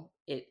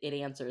 it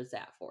answers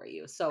that for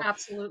you. So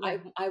absolutely.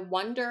 I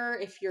wonder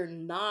if you're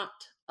not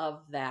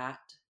of that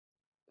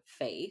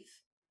faith,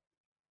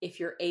 if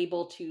you're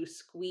able to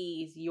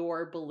squeeze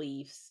your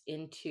beliefs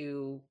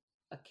into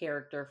a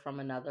character from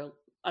another.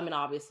 I mean,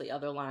 obviously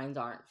other lines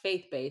aren't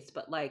faith-based,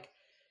 but like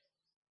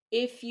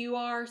if you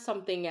are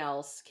something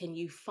else, can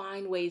you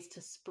find ways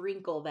to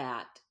sprinkle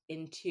that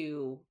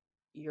into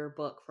your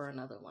book for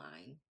another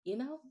line? You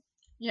know?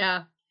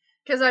 Yeah,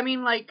 because I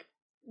mean, like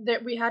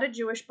that we had a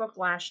Jewish book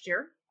last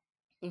year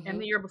and the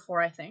Mhm. year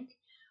before, I think.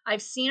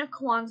 I've seen a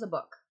Kwanzaa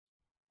book.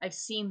 I've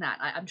seen that.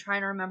 I'm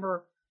trying to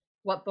remember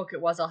what book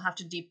it was. I'll have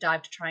to deep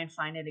dive to try and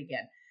find it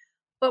again.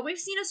 But we've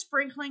seen a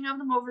sprinkling of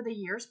them over the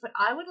years, but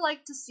I would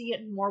like to see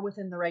it more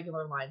within the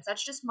regular lines.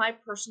 That's just my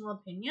personal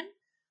opinion.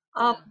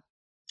 Um, Yeah.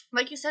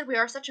 like you said, we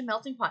are such a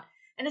melting pot.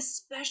 And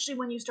especially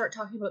when you start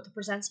talking about the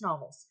presents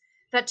novels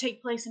that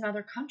take place in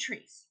other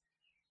countries.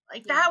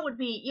 Like Yeah. that would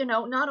be,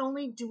 not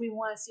only do we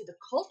want to see the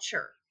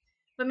culture,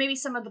 but maybe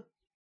some of the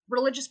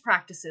religious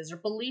practices or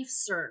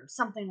beliefs or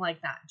something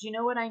like that. Do you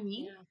know what I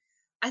mean? Yeah.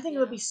 I think it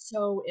would be Yeah.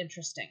 so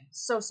interesting.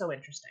 So, so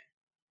interesting.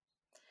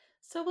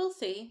 So we'll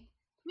see.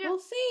 Yeah. We'll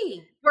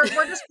see. We're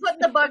just putting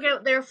the bug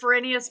out there for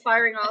any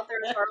aspiring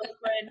authors,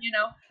 Harlequin,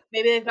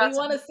 maybe they've We got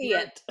want to something see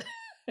good.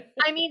 it.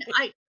 I mean,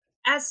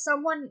 as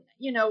someone,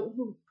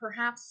 who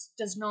perhaps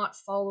does not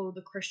follow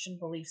the Christian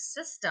belief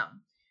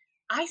system,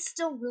 I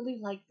still really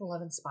like the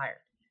Love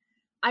Inspired.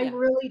 I Yeah.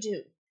 really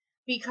do.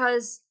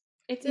 Because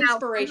It's now some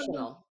of them,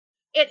 inspirational.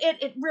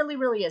 it really,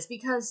 really is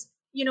because,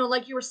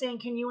 like you were saying,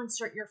 can you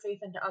insert your faith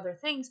into other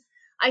things?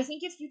 I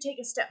think if you take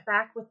a step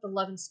back with the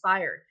Love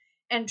Inspired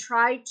and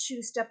try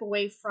to step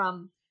away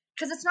from,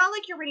 because it's not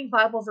like you're reading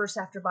Bible verse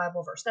after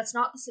Bible verse. That's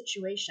not the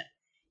situation.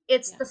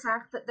 It's Yeah. the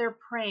fact that they're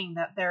praying,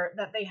 that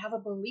they have a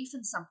belief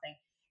in something.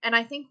 And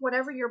I think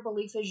whatever your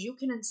belief is, you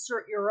can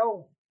insert your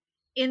own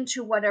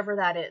into whatever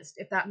that is,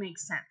 if that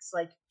makes sense.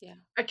 Like Yeah.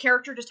 a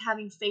character just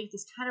having faith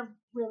is kind of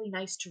really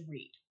nice to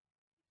read.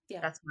 Yeah.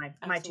 That's my two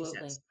Absolutely.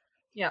 cents.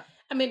 Yeah.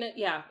 I mean,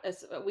 yeah,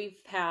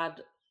 we've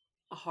had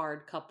a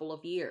hard couple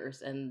of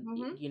years and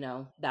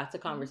Mhm. that's a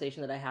Mhm.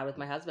 conversation that I had with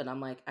my husband.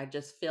 I'm like, I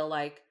just feel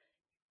like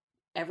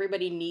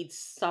everybody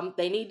needs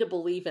they need to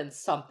believe in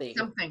something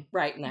Something.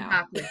 right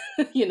now.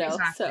 Exactly.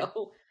 Exactly.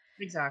 So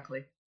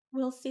Exactly.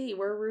 we'll see.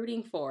 We're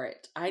rooting for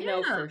it. I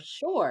know for Yeah.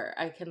 sure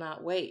I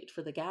cannot wait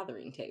for the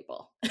gathering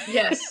table.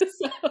 Yes.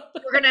 So,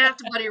 We're gonna have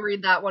to buddy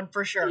read that one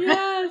for sure.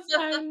 yes,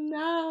 I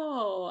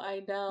know.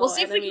 I We'll know.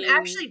 see if And I we can mean,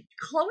 actually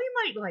Chloe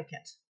might like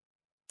it.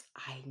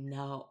 I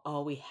know.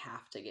 Oh, we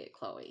have to get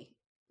Chloe.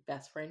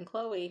 Best friend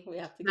Chloe. We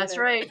have to get That's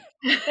her. right.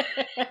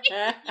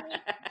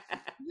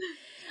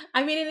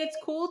 I mean, and it's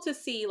cool to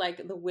see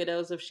like the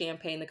Widows of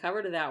Champagne. The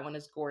cover to that one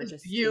is It's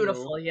gorgeous too.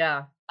 beautiful,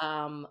 yeah.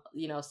 Some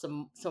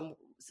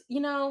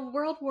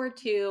World War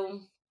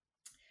II.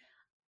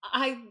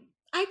 I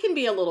I can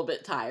be a little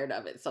bit tired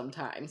of it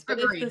sometimes, but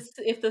if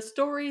Agreed. the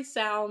story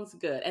sounds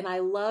good, and I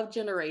love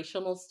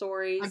generational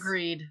stories,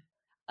 Agreed.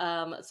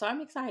 so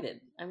I'm excited.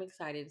 I'm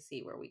excited to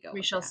see where we go We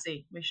with shall that.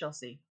 see. We shall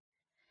see.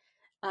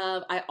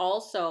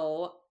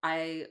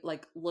 I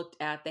like looked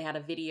at they had a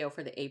video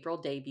for the April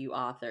debut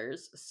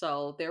authors.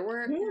 So there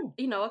were, Ooh.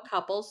 a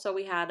couple. So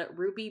we had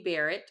Ruby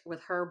Barrett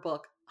with her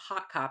book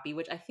Hot Copy,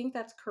 which I think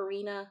that's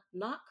Karina,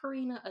 not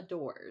Karina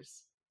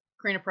Adores.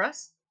 Karina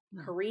Press?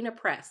 No. Karina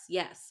Press,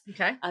 yes.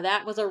 Okay.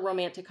 That was a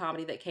romantic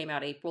comedy that came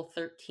out April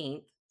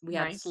 13th. We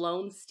had Nice.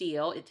 Sloane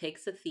Steele, It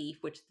Takes a Thief,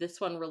 which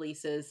this one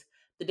releases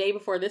the day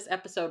before this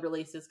episode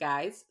releases,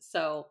 guys.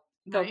 So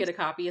go get Nice. a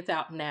copy. It's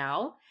out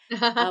now.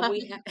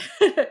 We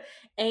had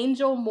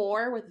Angel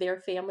Moore with Their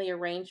Family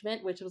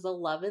Arrangement, which was a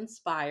love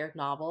inspired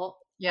novel.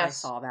 I Yes.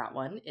 saw that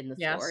one in the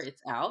store. Yes.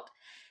 It's out.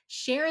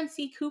 Sharon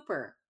C.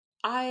 Cooper.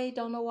 I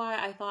don't know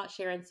why I thought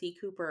Sharon C.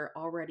 Cooper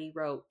already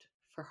wrote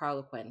for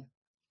Harlequin.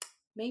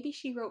 Maybe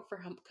she wrote for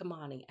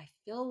Kamani. I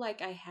feel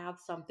like I have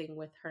something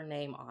with her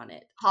name on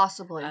it.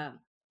 Possibly. Um,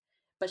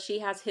 but she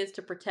has His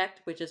to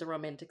Protect, which is a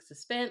romantic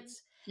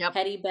suspense. Yep.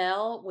 Hetty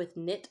Bell with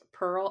Knit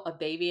Pearl, A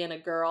Baby and a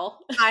Girl.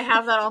 I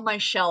have that on my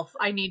shelf.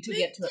 I need to Me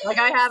get to it. Like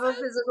I too. have a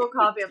So physical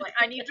copy. I'm like,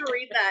 I need to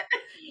read that.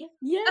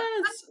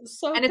 yes.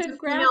 So And it's a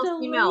female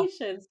female.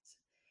 congratulations.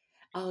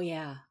 Oh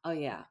yeah. Oh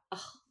yeah.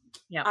 Oh,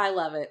 Yep. I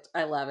love it.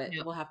 I love it.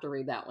 Yep. We'll have to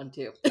read that one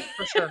too.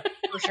 For sure.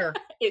 For sure.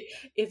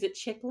 Is it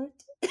chiclet?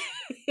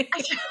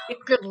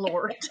 Good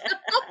Lord.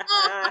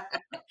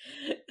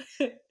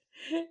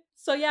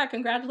 So yeah,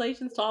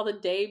 congratulations to all the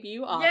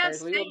debut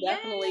authors. Yes. We will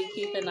definitely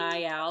keep an Yay.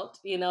 eye out.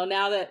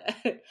 Now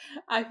that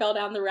I fell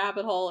down the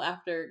rabbit hole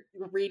after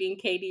reading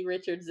Katie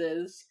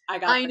Richards's I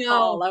Got I the know.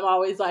 Call, I'm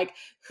always like,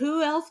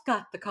 who else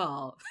got the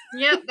call?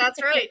 Yep.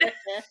 That's right.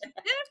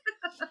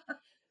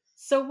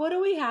 So what do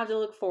we have to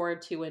look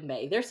forward to in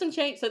May? There's some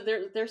change. So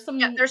there's Yeah.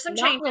 some There's some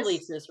not changes.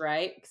 releases,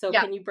 right? So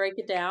Yeah. can you break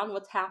it down?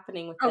 What's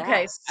happening with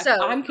Okay. that? So,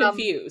 I'm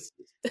confused.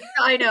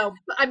 I know,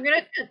 but I'm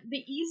gonna. The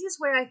easiest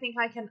way I think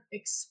I can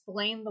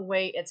explain the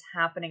way it's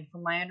happening,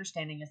 from my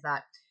understanding, is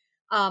that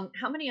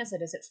how many is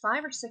it? Is it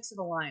 5 or 6 of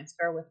the lines?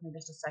 Bear with me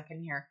just a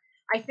second here.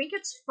 I think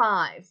it's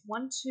five.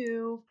 One,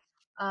 two,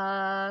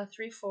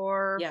 three,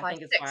 four, Yeah, I five,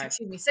 think it's six. five.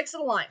 Excuse me, 6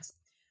 of the lines.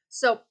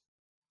 So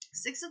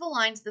 6 of the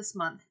lines this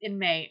month in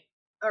May,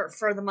 or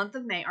for the month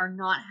of May, are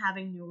not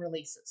having new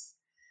releases.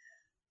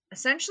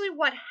 Essentially,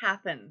 what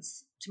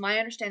happens, to my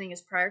understanding,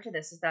 is prior to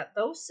this, is that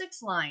those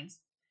 6 lines,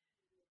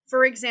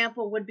 for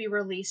example, would be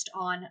released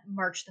on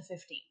March the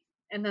 15th.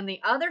 And then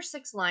the other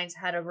 6 lines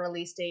had a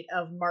release date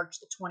of March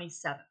the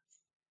 27th,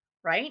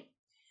 right?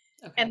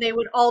 And Okay. they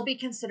would all be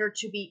considered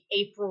to be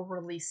April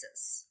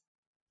releases.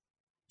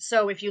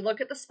 So if you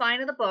look at the spine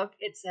of the book,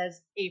 it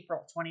says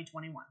April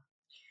 2021.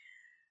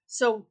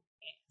 So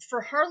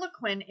for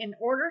Harlequin, in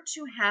order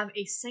to have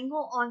a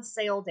single on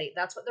sale date,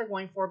 that's what they're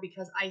going for,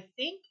 because I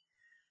think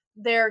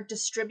their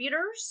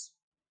distributors,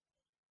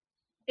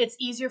 it's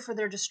easier for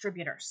their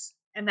distributors.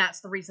 And that's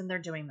the reason they're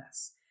doing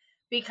this.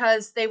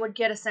 Because they would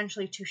get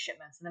essentially 2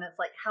 shipments. And then it's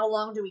like, how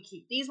long do we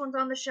keep these ones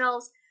on the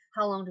shelves?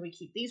 How long do we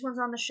keep these ones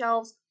on the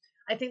shelves?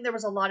 I think there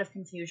was a lot of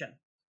confusion.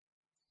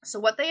 So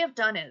what they have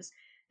done is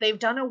they've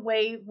done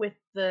away with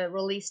the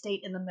release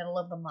date in the middle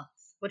of the month,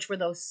 which were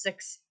those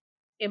 6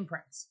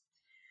 imprints.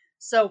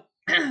 So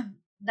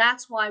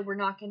that's why we're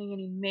not getting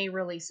any May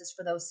releases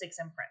for those 6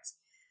 imprints.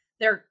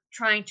 They're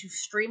trying to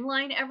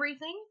streamline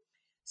everything.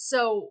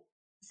 So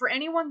for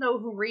anyone though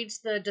who reads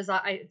the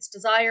it's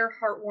Desire,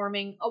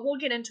 Heartwarming, we'll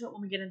get into it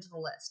when we get into the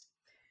list.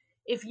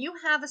 If you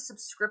have a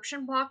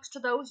subscription box to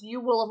those, you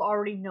will have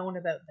already known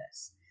about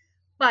this.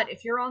 But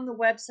if you're on the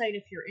website,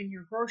 if you're in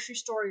your grocery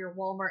store, your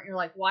Walmart, you're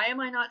like, why am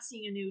I not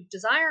seeing a new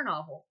Desire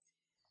novel?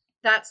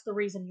 That's the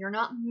reason. You're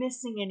not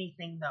missing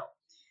anything though.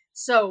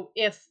 So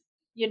if,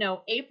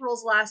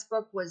 April's last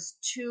book was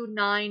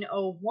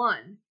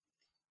 2901,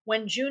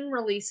 when June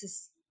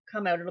releases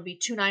come out, it'll be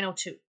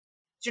 2902. So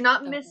you're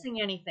not Okay.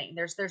 missing anything.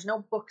 There's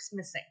no books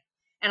missing.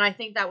 And I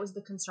think that was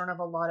the concern of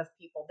a lot of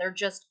people. They're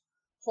just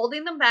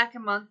holding them back a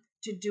month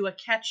to do a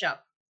catch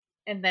up,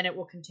 and then it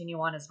will continue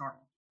on as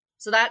normal.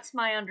 So that's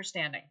my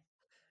understanding.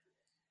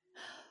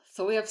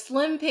 So we have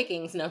slim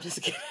pickings. No,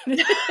 just kidding.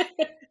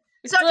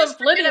 We So still just have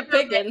plenty forget of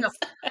about May. No. pickings.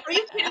 Are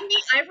you kidding me?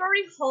 I've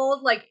already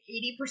hauled like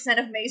 80%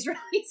 of May's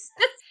releases.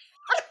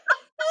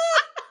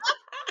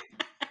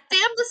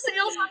 Damn the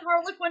sales on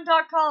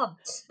harlequin.com.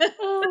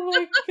 Oh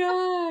my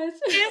gosh.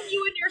 Damn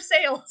you and your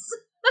sales.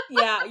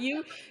 Yeah,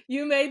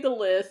 you made the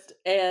list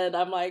and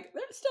I'm like,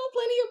 there's still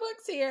plenty of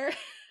books here.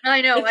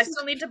 I know. I It's just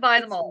still need to buy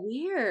them it's all.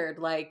 weird.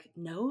 Like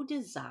no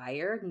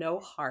desire, no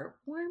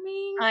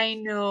heartwarming, I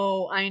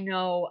know. I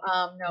know.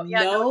 No.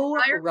 Yeah, no no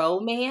desire.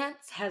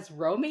 romance. Has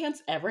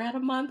romance ever had a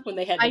month when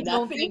they had I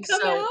don't nothing think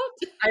come so. out?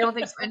 I don't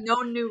think so. And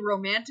no new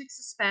romantic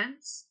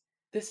suspense.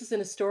 This is an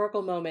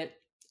historical moment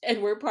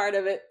and we're part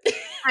of it.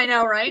 I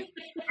know, right?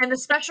 And the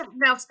special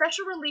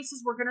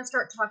releases we're going to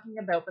start talking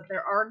about, but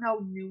there are no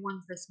new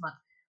ones this month.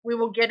 We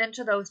will get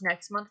into those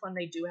next month when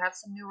they do have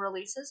some new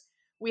releases.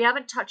 We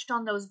haven't touched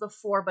on those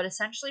before, but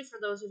essentially, for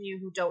those of you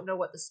who don't know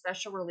what the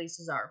special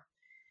releases are,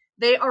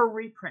 they are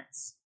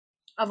reprints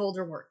of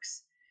older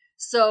works.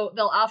 So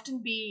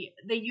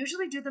they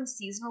usually do them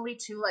seasonally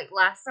too. Like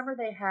last summer,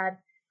 they had,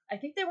 I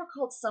think they were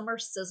called Summer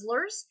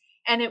Sizzlers,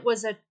 and it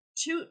was a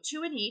two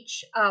in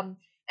each.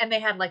 And they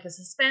had like a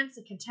suspense,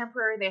 a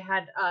contemporary. They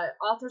had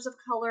authors of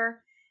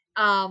color,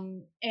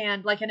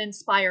 and like an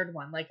inspired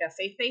one, like a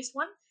faith based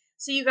one.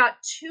 So you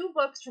got 2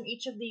 books from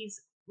each of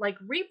these, like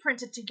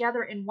reprinted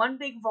together in one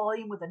big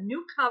volume with a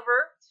new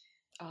cover.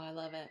 Oh, I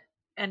love it.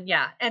 And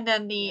yeah, and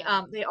then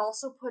Yeah. they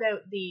also put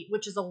out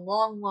which is a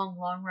long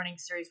running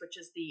series, which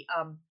is the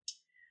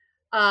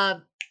uh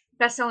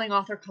best selling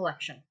author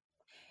collection,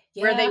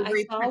 where they Yeah, I saw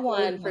reprint old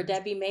one for ones.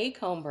 Debbie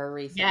Maycomber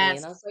recently, and I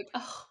Yes. was like,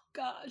 "Oh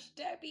gosh,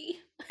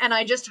 Debbie." And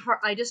I just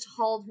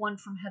hauled one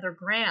from Heather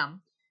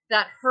Graham,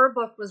 that her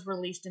book was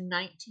released in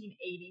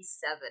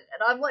 1987,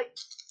 and I'm like,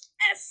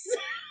 yes.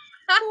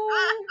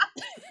 Oh.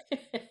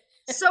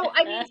 So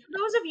I mean, for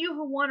those of you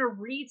who want to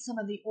read some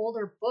of the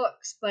older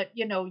books, but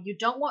you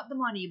don't want them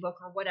on ebook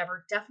or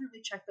whatever,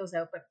 definitely check those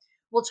out. But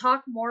we'll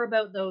talk more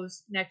about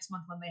those next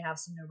month when they have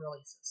some new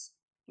releases.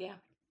 Yeah.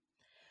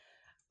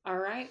 All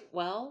right.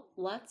 Well,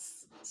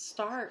 let's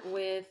start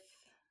with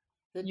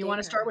the You want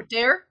to start dare. with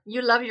Dare?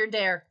 You love your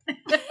Dare.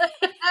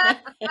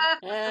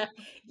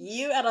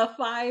 You got a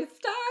 5-star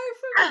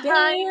from I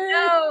Dare.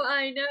 know,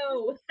 I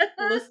know.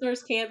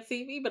 Listeners can't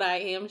see me, but I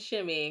am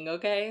shimmying,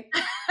 okay?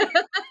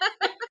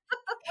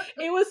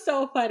 It was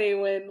so funny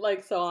when,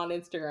 like, so on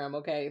Instagram,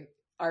 okay,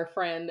 our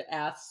friend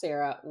asked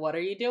Sarah, "What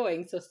are you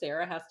doing?" So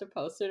Sarah has to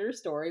post in her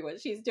story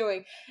what she's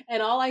doing,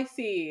 and all I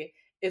see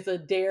is a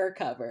Dare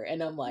cover,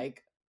 and I'm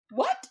like,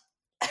 "What?"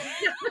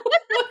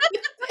 What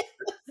is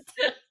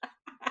this?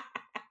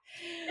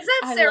 Is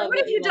that I Sarah? love What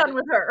have it, you love done it.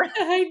 with her?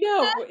 I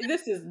know.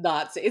 This is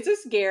nuts. Is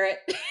this Garrett?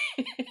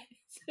 Is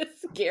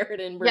this Garrett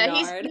and Yeah,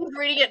 he's Bernard?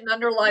 reading it and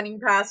underlining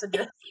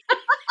passages.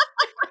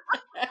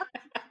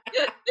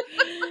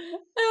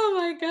 Oh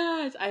my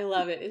gosh. I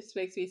love it. It just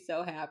makes me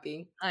so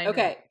happy. I know.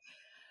 Okay.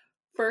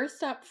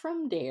 First up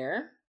from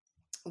Dare,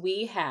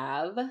 we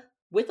have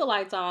With the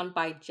Lights On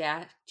by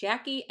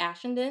Jackie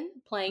Ashenden,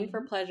 Playing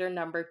for Mhm. Pleasure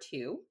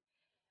 #2.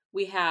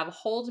 We have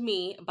Hold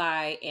Me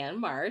by Anne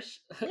Marsh.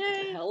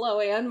 Yay. Hello,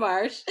 Anne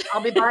Marsh.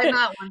 I'll be buying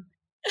that one.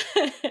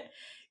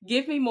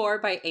 Give Me More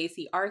by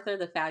A.C. Arthur,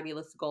 The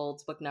Fabulous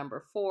Golds, book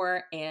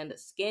 #4, and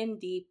Skin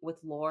Deep with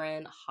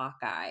Lauren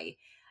Hawkeye.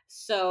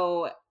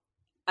 So,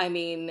 I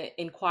mean,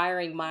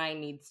 inquiring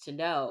mind needs to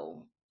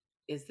know,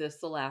 is this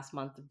the last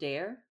month of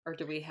Dare, or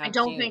do we I have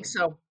don't think June?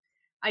 so.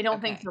 I don't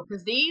think Okay. so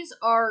because these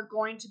are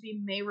going to be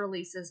May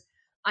releases.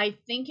 I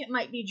think it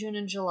might be June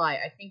and July.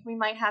 I think we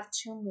might have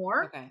two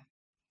more. Okay.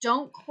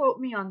 Don't quote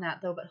me on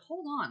that though, but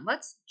hold on.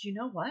 Do you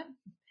know what?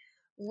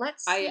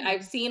 Let's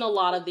I've see. seen a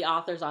lot of the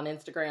authors on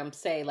Instagram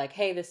say, like,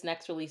 hey, this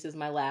next release is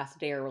my last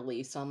Dare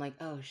release. So I'm like,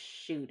 oh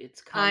shoot,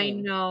 it's I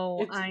coming. know,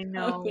 It's I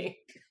know. coming.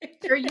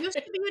 There used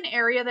to be an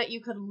area that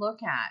you could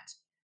look at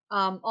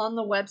on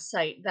the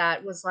website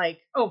that was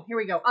like, oh, here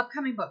we go,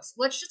 upcoming books.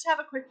 Let's just have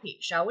a quick peek,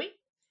 shall we?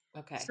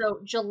 Okay.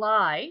 So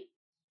July,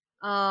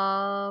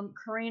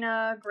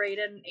 Karina,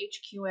 Graydon,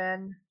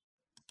 HQN.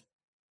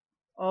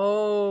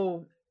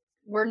 Oh,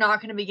 we're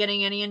not going to be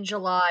getting any in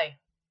July.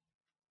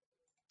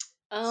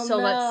 Oh So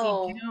let's see,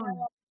 no.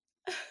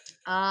 June.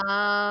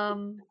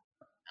 Um,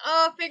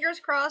 oh, fingers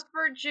crossed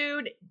for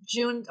June.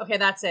 June. Okay,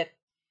 that's it.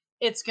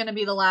 It's going to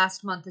be the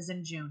last month is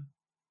in June.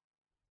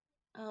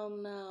 Oh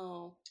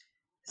no.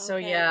 So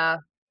Okay. yeah,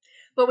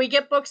 but we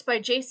get books by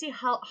J.C.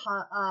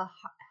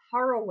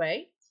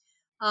 Haraway,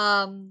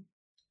 um,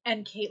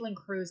 and Caitlin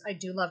Cruz. I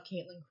do love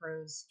Caitlin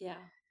Cruz. Yeah.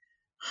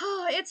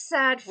 Oh, it's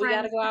sad, We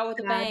gotta friends. go It's out with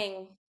a sad,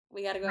 bang.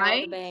 We gotta go out with a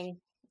right? bang.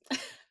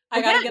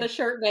 I gotta get a Again,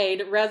 shirt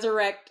made.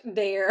 Resurrect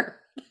Dare.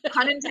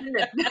 pun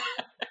intended.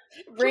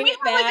 Can Bring we it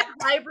have like back.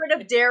 a hybrid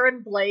of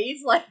Darren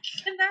Blaze? Like,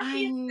 can that I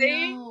be a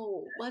thing?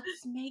 know.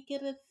 Let's make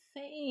it a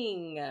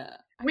thing.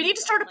 We need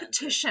to I start a love it.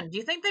 petition. Do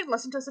you think they'd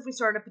listen to us if we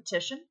started a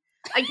petition?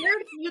 I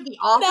guarantee you the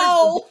authors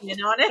would No. get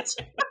in on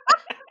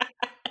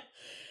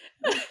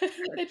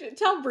it.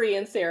 Tell Bree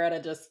and Sarah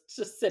to just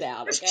sit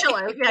out, Just chill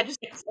okay? out. Yeah, just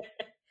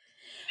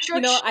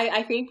You know, shush.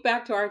 I think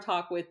back to our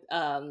talk with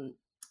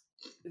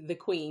the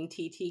Queen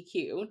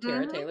TTQ,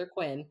 Tara Mm-hmm. Taylor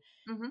Quinn,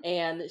 Mm-hmm.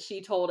 and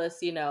she told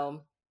us, you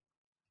know,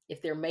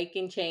 if they're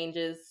making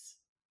changes,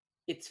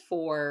 it's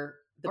for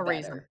the A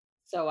reason. better.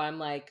 So I'm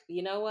like,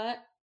 you know what?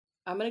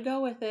 I'm gonna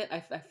go with it. I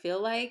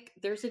feel like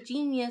there's a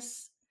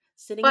genius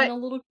sitting in But a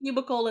little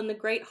cubicle in the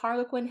great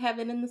Harlequin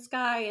heaven in the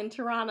sky in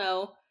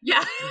Toronto, yeah,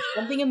 and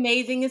something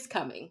amazing is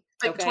coming.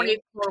 like the Okay?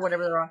 28th floor,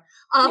 whatever they're on.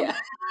 Um, Yeah.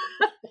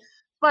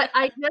 but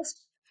I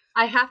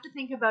have to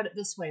think about it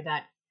this way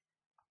that,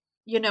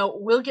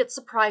 we'll get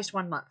surprised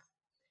one month.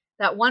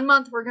 That one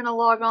month we're going to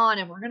log on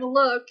and we're going to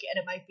look,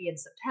 and it might be in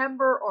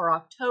September or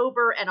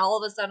October, and all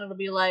of a sudden it'll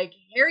be like,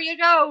 here you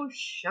go,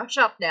 shush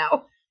up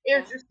now.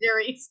 Here's Yeah. your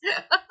series.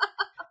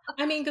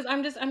 I mean, because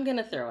I'm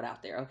gonna throw it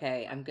out there,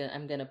 okay? I'm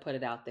gonna put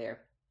it out there.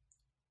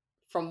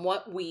 From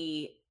what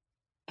we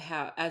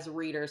have as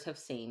readers have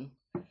seen,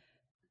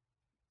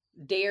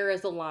 Dare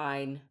is a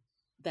line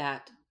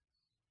that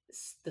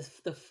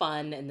the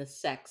fun and the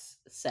sex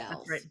That's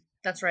right. sells.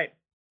 That's right.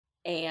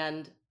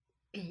 And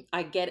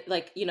I get it,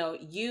 like, you know,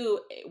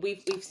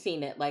 we've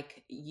seen it,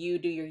 like, you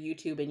do your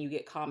YouTube and you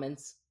get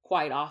comments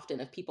quite often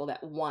of people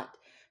that want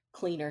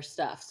cleaner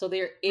stuff. So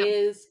there Yep,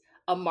 is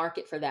a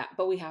market for that,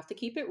 but we have to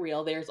keep it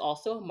real. There's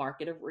also a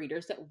market of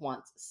readers that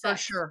wants for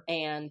sex. sure.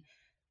 And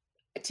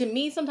to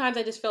me, sometimes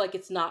I just feel like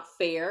it's not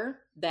fair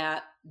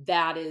that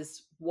that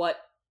is what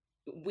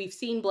we've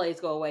seen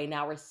Blaze go away.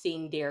 Now we're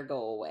seeing Dare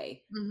go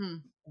away. Hmm.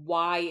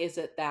 Why is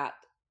it that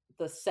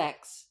the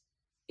sex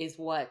is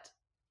what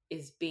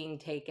is being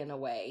taken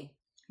away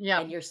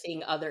Yep. and you're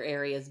seeing other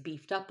areas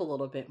beefed up a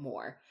little bit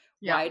more?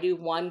 Yep. Why do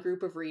one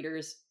group of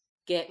readers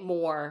get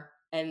more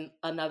and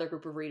another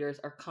group of readers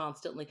are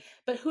constantly,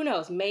 but who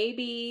knows,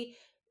 maybe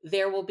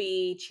there will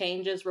be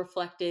changes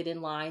reflected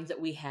in lines that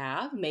we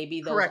have.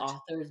 Maybe those Correct.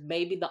 authors,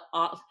 maybe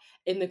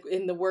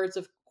in the words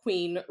of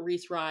Queen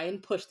Reese Ryan,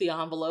 push the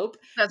envelope.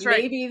 That's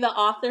right. Maybe the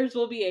authors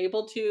will be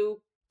able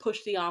to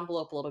push the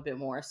envelope a little bit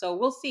more. So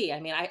we'll see. I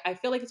mean, I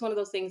feel like it's one of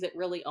those things that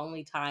really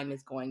only time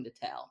is going to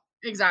tell.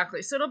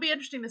 Exactly. So it'll be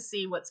interesting to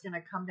see what's going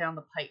to come down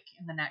the pike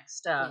in the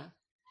next Yeah.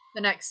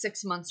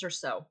 6 months or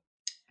so.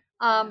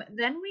 Yeah.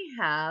 Then we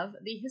have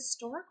the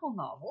historical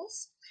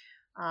novels.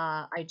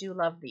 I do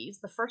love these.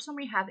 The first one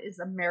we have is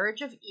A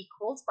Marriage of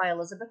Equals by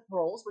Elizabeth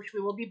Rolls, which we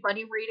will be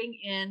buddy reading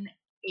in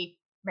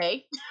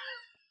May.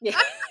 Yeah.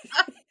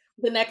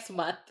 The next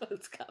month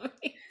it's coming.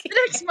 The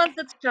next month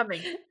that's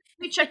coming. Let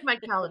me check my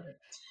calendar.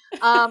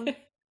 Um,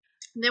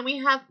 then we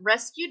have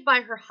Rescued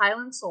by Her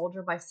Highland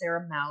Soldier by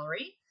Sarah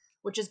Mallory,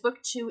 which is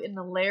book 2 in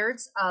the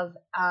Lairds of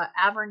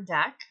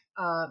Averndach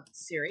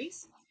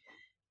series.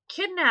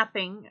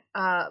 Kidnapping,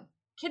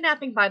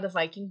 Kidnapping by the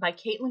Viking by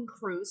Caitlin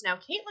Cruz. Now,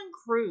 Caitlin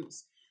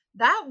Cruz,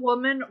 that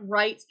woman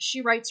writes.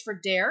 She writes for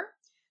Dare.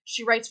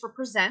 She writes for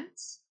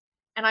Presents,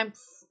 and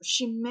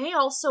she may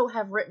also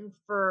have written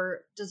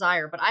for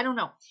Desire, but I don't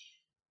know.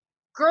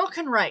 Girl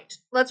can write.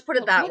 Let's put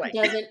it Look, that way,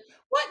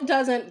 what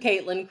doesn't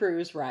Caitlin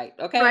Cruz write?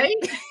 Okay. right?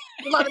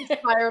 Love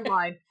inspired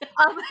line.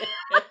 Um,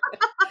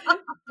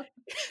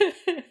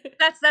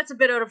 that's a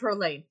bit out of her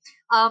lane.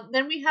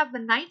 Then we have The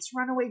Knight's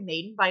Runaway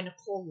Maiden by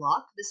Nicole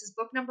Locke. This is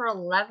book number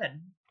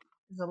 11.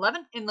 Is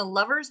 11 in the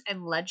Lovers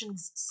and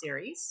Legends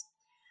series.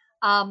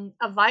 A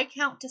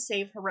Viscount to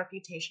Save Her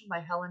Reputation by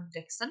Helen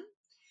Dixon.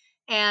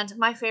 And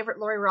my favorite,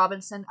 Laurie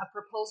Robinson, A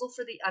Proposal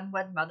for the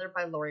Unwed Mother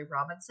by Laurie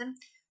Robinson.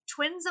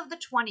 Twins of the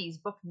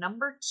 20s, book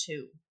number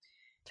 2.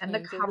 And the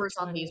Twins of the covers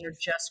on these are 20s.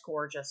 just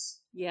gorgeous.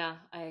 Yeah,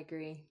 I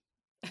agree.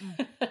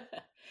 Mm,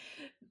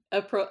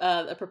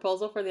 A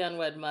proposal for the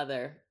unwed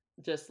mother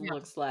just yeah.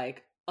 looks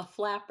like a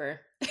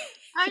flapper.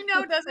 I know,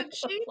 Looks doesn't like a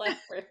she?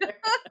 flapper.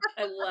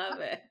 I love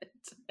it.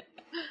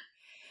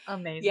 Yeah,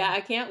 Amazing.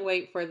 I can't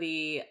wait for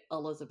the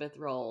Elizabeth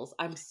rolls.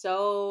 I'm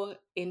so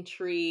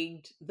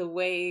intrigued the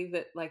way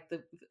that I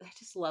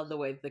just love the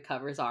way the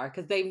covers are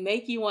because they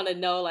make you want to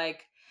know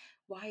like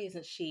why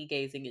isn't she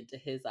gazing into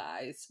his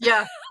eyes?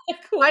 Yeah. Like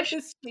Why? what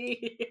is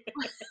she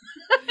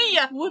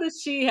Yeah. what does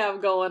she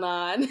have going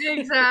on?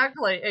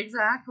 Exactly.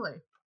 Exactly.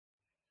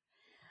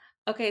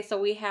 Okay, so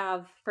we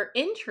have for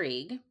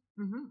intrigue,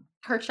 Hmm.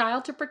 Her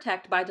Child to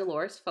Protect by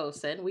Dolores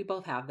Fosun. We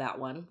both have that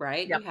one,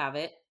 right? Yep. You have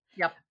it.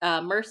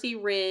 Yep. Mercy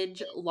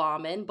Ridge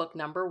Lawman, book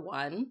number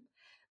 1.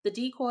 The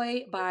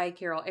Decoy by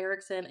Carol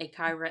Erickson, a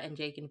Kyra and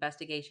Jake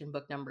investigation,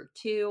 book number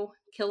 2.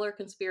 Killer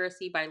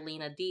Conspiracy by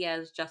Lena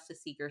Diaz,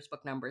 Justice Seekers,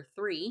 book number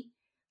 3.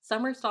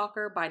 Summer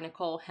Stalker by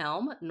Nicole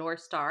Helm,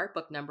 North Star,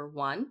 book number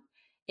 1.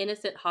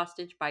 Innocent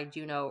Hostage by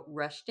Juno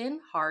Rushton,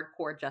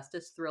 Hardcore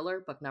Justice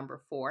Thriller, book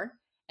number 4.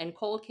 And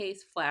Cold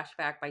Case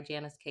Flashback by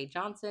Janice K.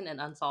 Johnson,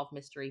 an Unsolved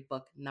Mystery,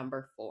 book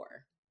number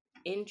 4.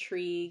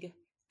 Intrigue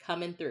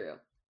coming through.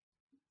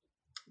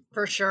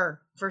 For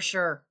sure. For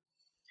sure.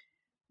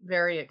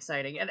 Very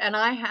exciting. And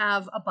I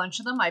have a bunch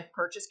of them I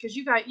purchased because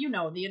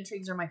the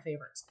intrigues are my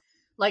favorites.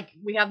 Like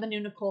we have the new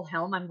Nicole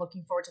Helm. I'm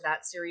looking forward to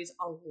that series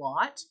a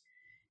lot.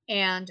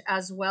 And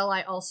as well,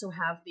 I also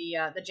have the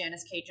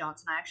Janice K.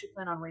 Johnson. I actually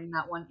plan on reading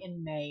that one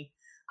in May.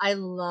 I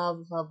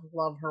love, love,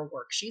 love her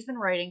work. She's been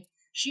writing.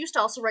 She used to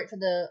also write for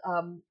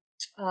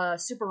the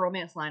Super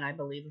Romance line, I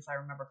believe, if I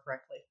remember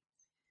correctly.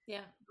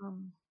 Yeah.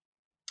 Um,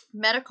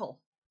 Medical.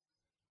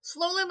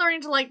 Slowly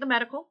learning to like the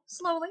medical.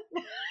 Slowly.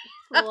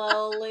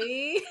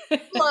 Slowly.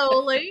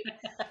 Slowly.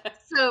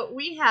 So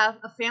we have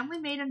A Family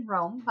Made in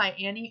Rome by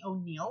Annie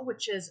O'Neill,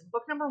 which is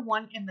book number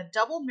 1 in the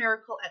Double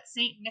Miracle at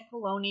St.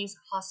 Niccoloni's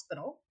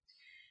Hospital.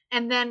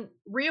 And then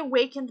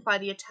Reawakened by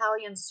the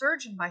Italian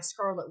Surgeon by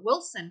Scarlett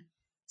Wilson.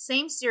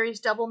 Same series,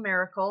 Double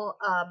Miracle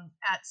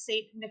at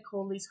St.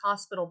 Nicoli's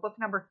Hospital, book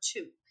number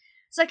 2.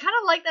 So I kind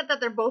of like that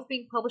they're both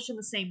being published in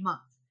the same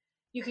month.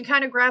 You can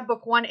kind of grab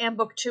book 1 and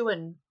book 2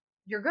 and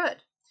you're good.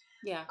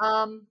 Yeah.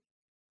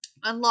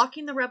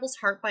 Unlocking the Rebel's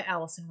Heart by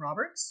Allison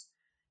Roberts.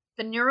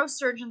 The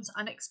Neurosurgeon's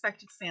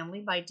Unexpected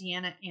Family by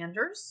Deanna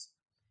Anders.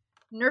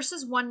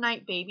 Nurse's One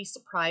Night Baby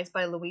Surprise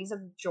by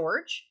Louisa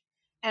George.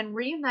 And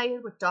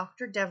Reunited with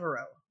Dr.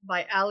 Devereaux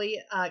by Ali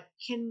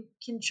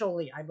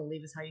Kincholi, I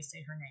believe is how you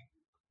say her name.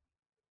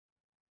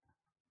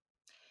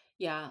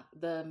 Yeah,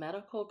 the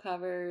medical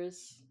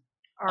covers,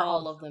 Are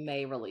all of awesome. the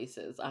May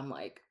releases. I'm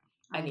like,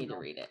 I I need to know.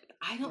 read it.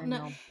 I don't I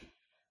know. know.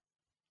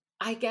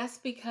 I guess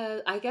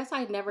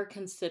I'd never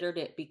considered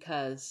it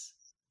because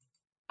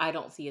I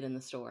don't see it in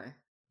the store.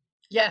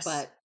 Yes.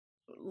 But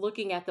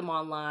looking at them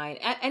online,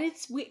 and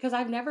it's weird because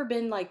I've never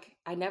been like,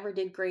 I never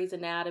did Grey's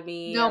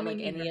Anatomy No, or me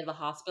like any neither. of the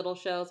hospital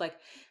shows. Like,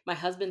 my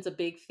husband's a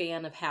big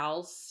fan of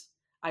House.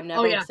 I've Oh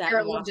never yeah, sat and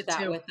Garrett loved watched it that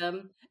too. with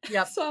him.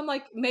 Yep. So I'm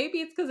like, maybe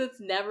it's because it's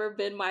never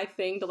been my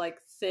thing to like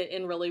sit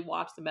and really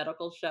watch the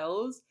medical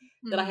shows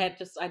that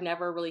Hmm. I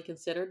never really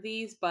considered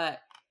these. But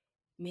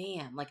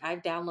man, like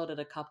I've downloaded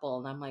a couple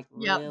and I'm like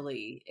Yep.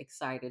 really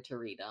excited to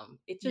read them.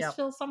 It just Yep.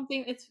 feels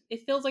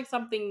it feels like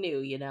something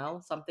new,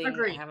 something I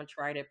Agreed. haven't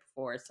tried it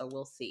before, so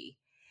we'll see.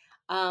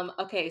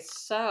 Okay,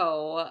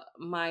 so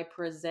my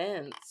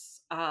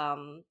presents,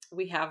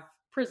 we have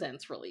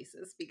presents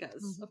releases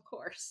because Hmm. of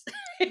course.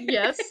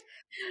 Yes.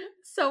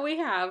 So we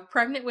have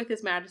Pregnant with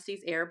His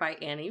Majesty's Heir by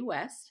Annie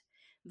West.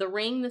 The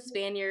Ring the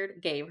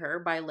Spaniard Gave Her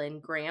by Lynn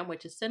Graham,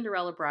 which is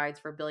Cinderella Brides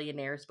for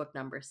Billionaires, book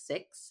number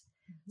 6.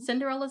 Mhm.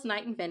 Cinderella's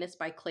Night in Venice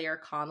by Claire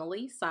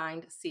Connolly,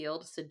 signed,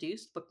 sealed,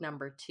 seduced, book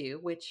number 2,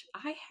 which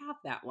I have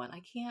that one.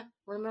 I can't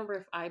remember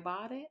if I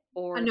bought it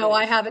or No, did it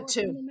I have it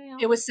show up in too. the It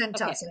mail. was sent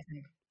to Okay. us, I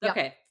think. Yep.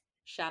 Okay.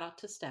 Shout out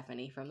to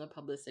Stephanie from the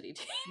publicity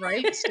team.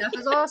 Right? Steph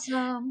is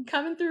awesome.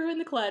 Coming through in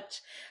the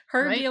clutch.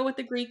 Her Right? Deal with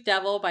the Greek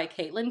Devil by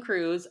Caitlin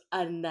Cruz.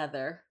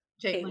 Another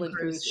Caitlin Caitlin Cruz.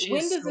 Cruz. She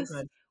When is does so this?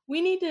 good.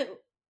 We need to.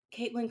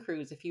 Caitlin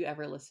Cruz, if you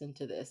ever listen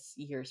to this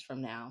years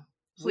from now,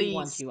 we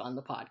want Please. you on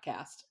the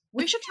podcast.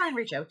 We should try and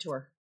reach out to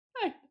her.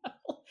 I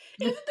know.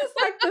 Isn't this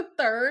like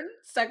the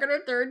second or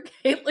third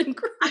Caitlin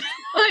Cruz one?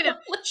 I know.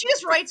 She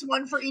just writes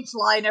one for each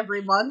line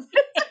every month.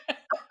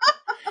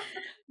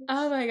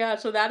 Oh my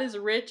gosh. So that is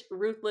Rich,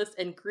 Ruthless,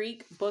 and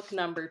Greek, book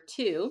number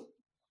 2.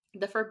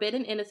 The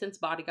Forbidden Innocence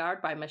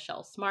Bodyguard by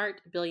Michelle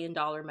Smart, Billion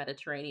Dollar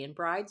Mediterranean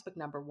Brides, book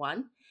number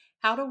 1.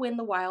 How to Win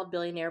the Wild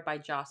Billionaire by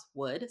Joss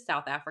Wood,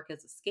 South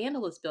Africa's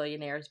Scandalous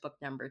Billionaires, book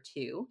number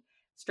 2.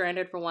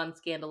 Stranded for One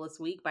Scandalous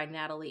Week by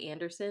Natalie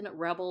Anderson,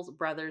 Rebels,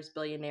 Brothers,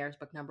 Billionaires,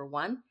 book number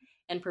 1.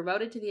 And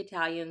Promoted to the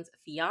Italians,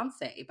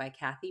 Fiance by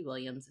Kathy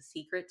Williams,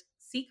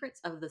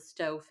 Secrets of the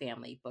Stowe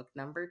Family, book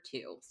number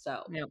 2.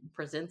 So Yep.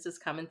 Presents is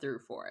coming through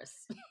for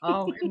us.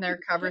 Oh, and their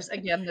covers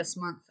again this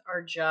month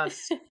are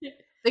just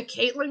the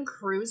Caitlin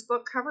Cruz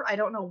book cover. I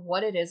don't know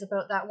what it is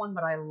about that one,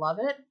 but I love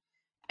it.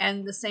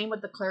 And the same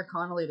with the Claire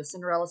Connolly, the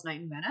Cinderella's Night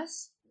in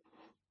Venice.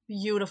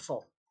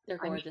 Beautiful. They're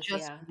I mean, gorgeous,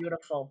 just yeah.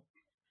 beautiful.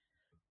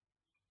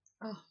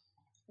 Oh,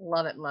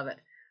 love it, love it.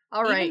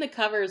 All Even right. the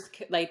covers,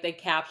 like, they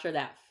capture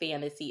that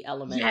fantasy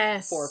element for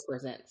Yes.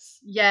 Presents.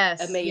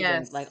 Yes.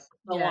 Amazing, like, Yes.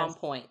 so on Yes.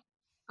 point.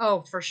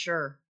 Oh, for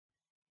sure.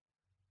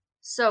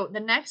 So the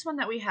next one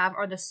that we have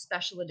are the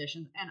special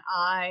editions, and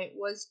I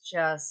was so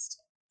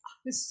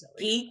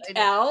Geeked excited.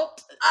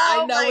 out. I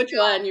Oh know my which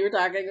god. one you were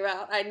talking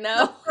about. I The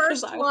know, because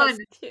first I one, was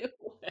too.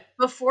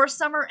 Before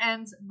Summer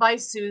Ends by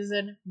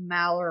Susan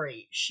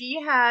Mallory.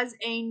 She has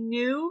a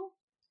new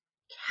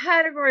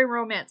category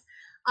romance.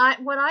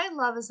 What I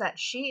love is that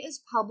she is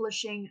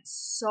publishing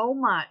so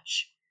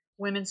much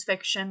women's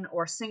fiction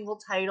or single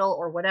title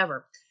or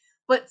whatever,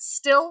 but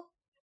still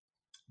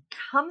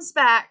comes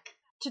back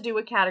to do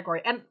a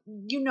category. And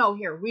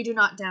here, we do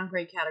not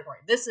downgrade category.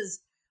 This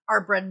is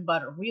our bread and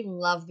butter. We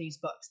love these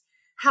books.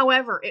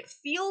 However, it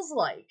feels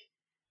like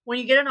when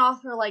you get an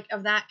author like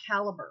of that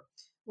caliber,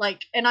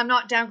 like, and I'm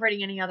not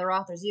downgrading any other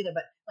authors either,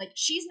 but like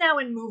she's now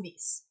in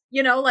movies.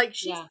 Like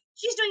she's Yeah.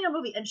 she's doing a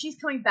movie and she's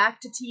coming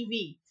back to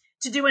TV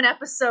to do an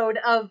episode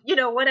of,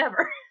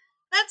 whatever.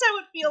 That's how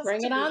it feels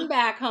Bring to it on me.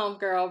 back,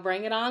 homegirl.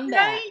 Bring it on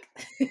Right?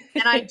 back.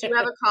 And I do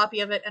have a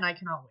copy of it and I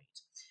cannot wait.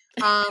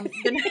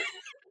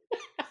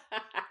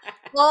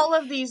 All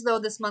of these, though,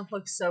 this month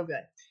looks so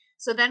good.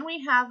 So then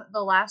we have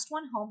The Last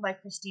One Home by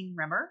Christine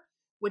Rimmer,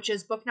 which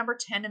is book number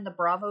 10 in the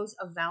Bravos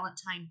of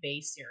Valentine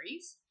Bay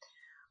series.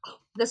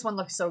 This one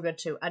looks so good,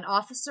 too. An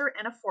Officer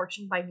and a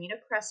Fortune by Nina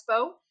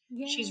Crespo.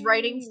 She's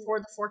writing Yay. for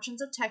The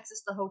Fortunes of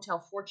Texas, the Hotel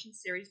Fortune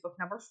series, book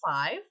number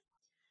 5.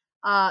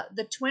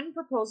 The Twin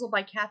Proposal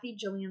by Kathy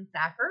Gillian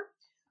Thacker.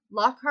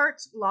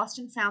 Lockhart's Lost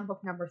and Found,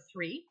 book number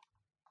 3.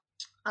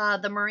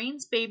 The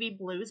Marines' Baby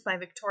Blues by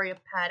Victoria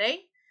Pade.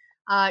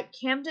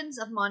 Camden's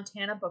of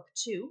Montana, book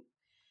 2.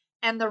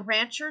 And The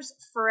Rancher's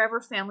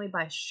Forever Family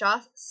by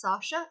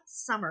Sasha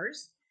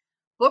Summers.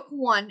 Book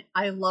 1,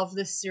 I love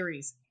this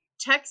series.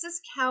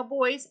 Texas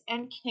Cowboys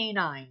and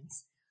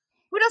Canines.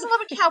 Who doesn't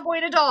love a cowboy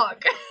and a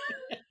dog?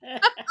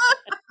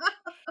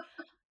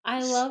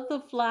 I love the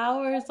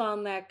flowers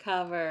on that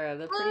cover,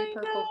 the pretty I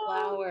purple know.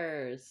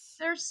 flowers.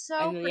 They're so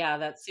And then, pretty. yeah,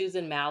 that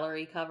Susan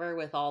Mallory cover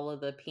with all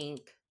of the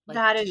pink, like,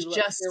 That is tulips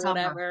just or summer.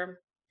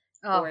 whatever.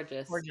 Oh,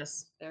 Gorgeous.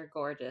 gorgeous. They're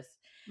gorgeous.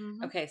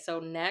 Mm-hmm. Okay, so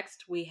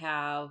next we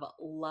have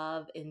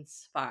Love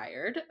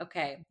Inspired.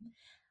 Okay.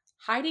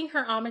 Hiding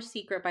Her Amish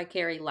Secret by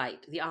Carrie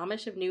Light. The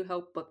Amish of New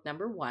Hope, book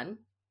number 1.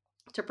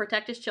 To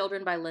Protect His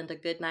Children by Linda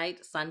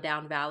Goodnight,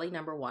 Sundown Valley,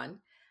 number 1.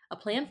 A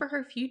Plan for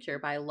Her Future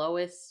by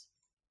Lois,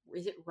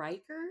 is it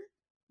Riker?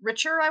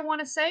 Richer, I want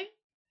to say.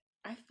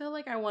 I feel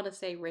like I want to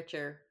say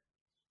Richer,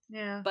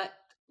 Yeah. but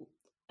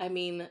I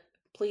mean,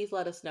 please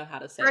let us know how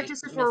to Correct say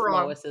us if Miss we're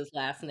wrong. Lois's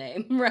last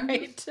name, Mhm.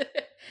 right?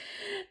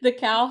 The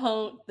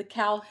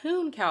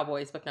Calhoun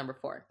Cowboys, book number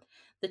 4.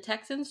 The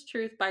Texans'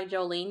 Truth by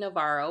Jolene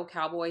Navarro,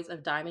 Cowboys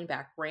of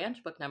Diamondback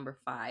Ranch, book number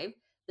 5.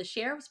 The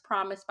Sheriff's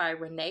Promise by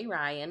Renee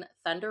Ryan,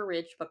 Thunder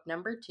Ridge, book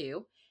number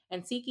 2.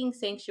 And Seeking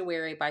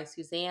Sanctuary by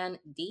Suzanne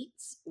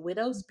Dietz,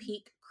 Widow's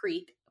Peak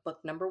Creek, book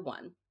number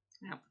 1.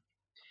 Yeah.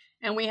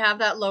 And we have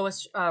that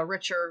Lois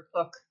Richer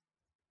book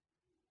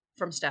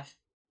from Steph.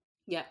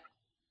 Yep.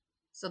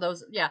 So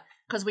those, yeah,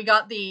 because we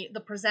got the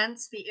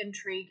Presents, the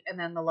Intrigue, and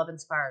then the Love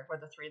Inspired were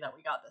the 3 that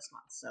we got this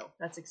month. So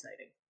that's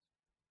exciting.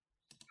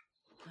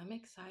 I'm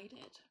excited.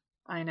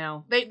 I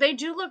know. They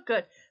do look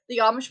good. The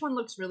Amish one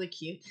looks really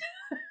cute.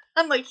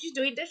 I'm like, she's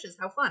doing dishes.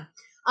 How fun.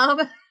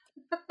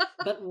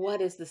 But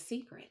what is the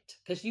secret?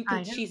 Because I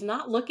know. she's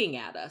not looking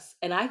at us.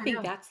 And I I think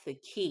know. that's the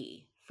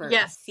key for a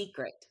Yes.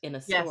 secret in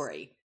a Yes.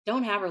 story.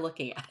 Don't have her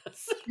looking at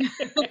us.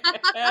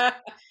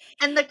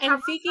 And the And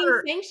covers seeking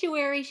are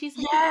sanctuary, she's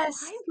like at the yes,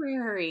 the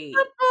library.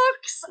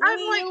 books. I'm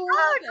We like,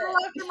 love girl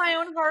after my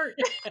own heart.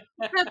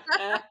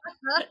 it.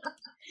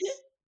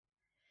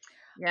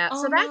 Yeah,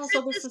 so Oh that's no, so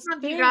it the this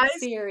month, you suspense guys.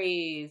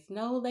 series.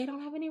 No, they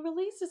don't have any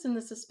releases in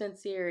the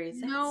suspense series.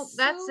 No, That's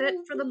that's it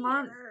so for the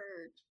month.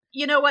 weird.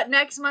 You know what?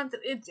 Next month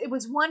it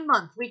was 1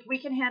 month. We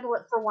can handle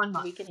it for 1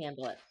 month. We can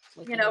handle it.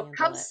 We You can know, handle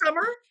come it.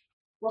 summer,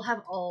 we'll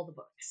have all the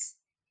books.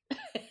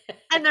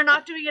 And they're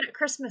not doing it at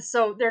Christmas,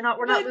 so we're not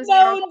But losing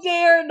our no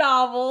dare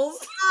novels.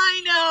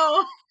 I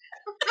know.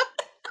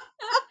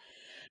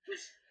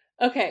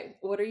 Okay,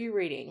 what are you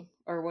reading?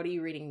 Or what are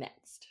you reading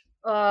next?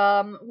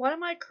 What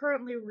am I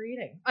currently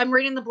reading? I'm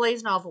reading the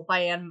Blaze novel by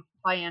Anne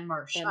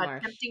Marsh. Anne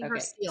Marsh. Tempting Her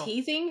Okay. Seal.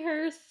 Teasing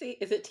her seal.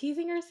 Is it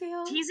teasing her seal?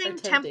 Or Teasing,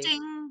 tempting?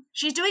 tempting.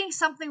 She's doing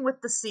something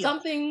with the seal.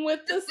 Something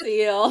with the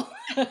seal.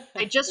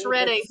 I just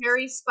read a It's,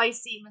 very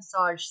spicy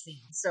massage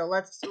scene, so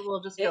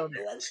we'll just go it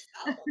there. was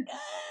so good.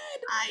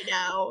 I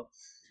know.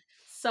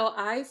 So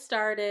I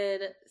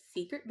started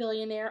Secret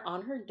Billionaire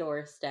on Her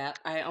Doorstep.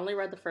 I only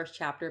read the first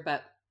chapter,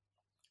 but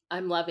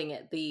I'm loving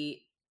it. The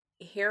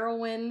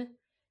heroine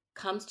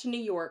comes to New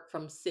York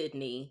from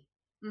Sydney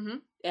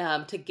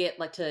Mhm. to get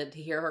like to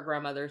hear her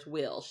grandmother's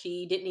will.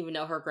 She didn't even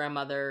know her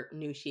grandmother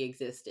knew she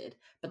existed,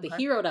 but the Okay.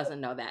 hero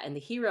doesn't know that, and the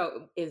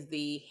hero is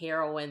the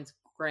heroine's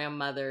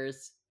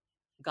grandmother's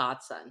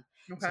godson.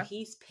 So Okay.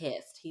 he's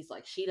pissed. He's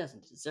like, she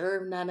doesn't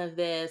deserve none of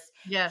this.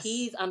 Yes.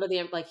 He's under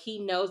the like he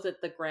knows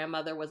that the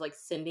grandmother was like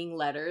sending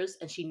letters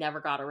and she never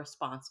got a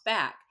response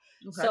back.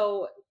 Okay.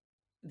 So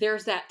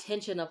there's that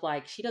tension of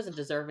like she doesn't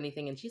deserve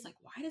anything and she's like,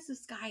 why does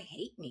this guy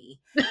hate me?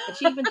 And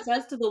she even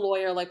says to the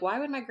lawyer like, why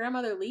would my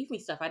grandmother leave me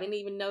stuff? I didn't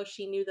even know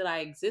she knew that I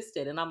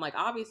existed. And I'm like,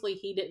 obviously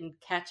he didn't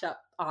catch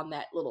up on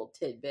that little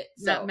tidbit.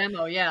 That So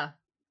memo, yeah.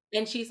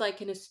 and she's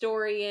like an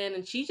historian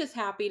and she's just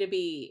happy to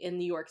be in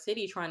New York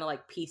City trying to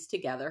like piece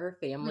together her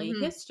family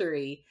Mhm.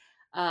 history.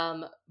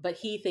 But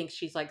he thinks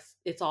she's like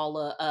it's all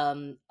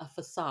a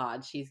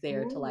facade. She's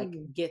there to like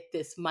Ooh. get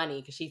this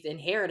money because she's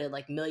inherited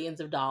like millions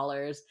of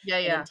dollars, Yeah,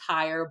 an yeah.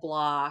 entire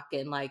block,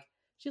 and like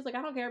she's like,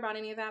 I don't care about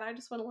any of that. I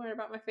just want to learn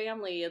about my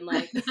family and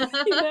like you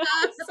know,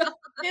 so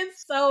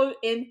it's so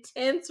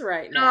intense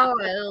right now.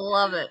 Oh, I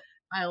love it.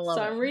 I So love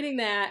it. I'm reading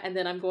that, and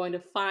then I'm going to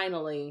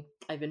finally,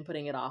 I've been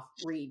putting it off,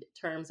 read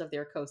Terms of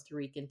Their Costa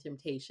Rican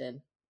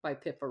Temptation by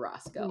Pippa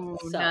Roscoe. Ooh,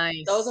 So those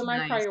nice, are my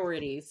nice.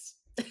 priorities.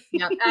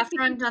 Yep. After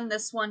I'm done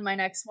this one, my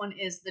next one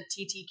is the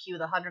TTQ,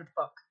 the 100th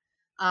book.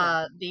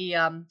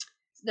 Yeah.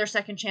 Their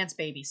second chance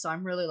baby. So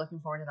I'm really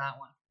looking forward to that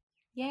one.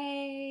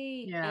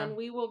 Yay. Yeah. And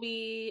we will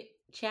be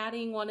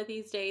chatting one of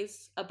these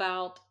days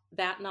about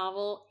that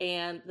novel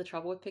and The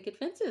Trouble with Picket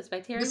Fences by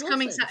Terry This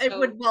coming Wilson. it So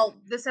would well,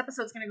 this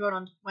episode's going to go out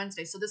on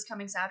Wednesday, so this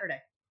coming Saturday.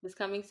 this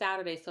coming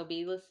Saturday. So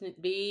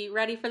be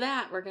ready for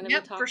that. We're going to be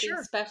Yep, for talking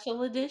sure.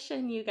 special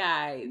edition, you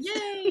guys.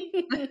 Yay.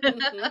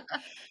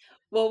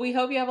 Well, we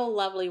hope you have a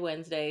lovely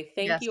Wednesday.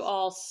 Thank you Yes.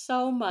 all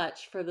so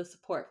much for the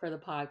support for the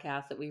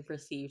podcast that we've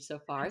received so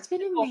far. It's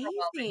been Overwhelming.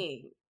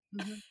 amazing.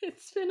 Mhm.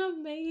 It's been It's been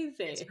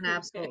amazing.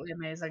 absolutely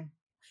amazing.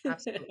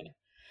 Absolutely.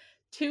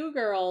 Two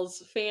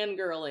girls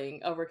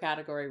fangirling over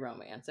category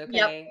romance, Yep.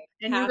 okay?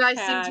 And you guys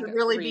seem to Hashtag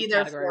really be read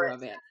there category for it.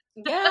 romance.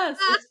 Yes,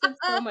 it's been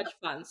so much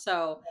fun.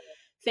 So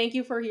thank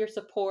you for your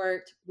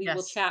support. We will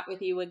Yes. chat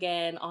with you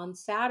again on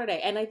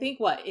Saturday. And I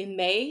think what, in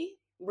May,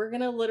 we're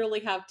going to literally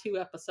have 2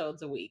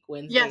 episodes a week,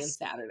 Wednesday and Yes.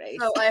 Saturdays.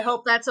 So I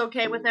hope that's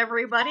okay with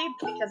everybody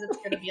because it's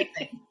going to be a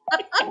thing.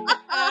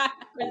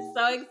 We're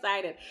so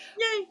excited.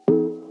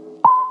 Yay.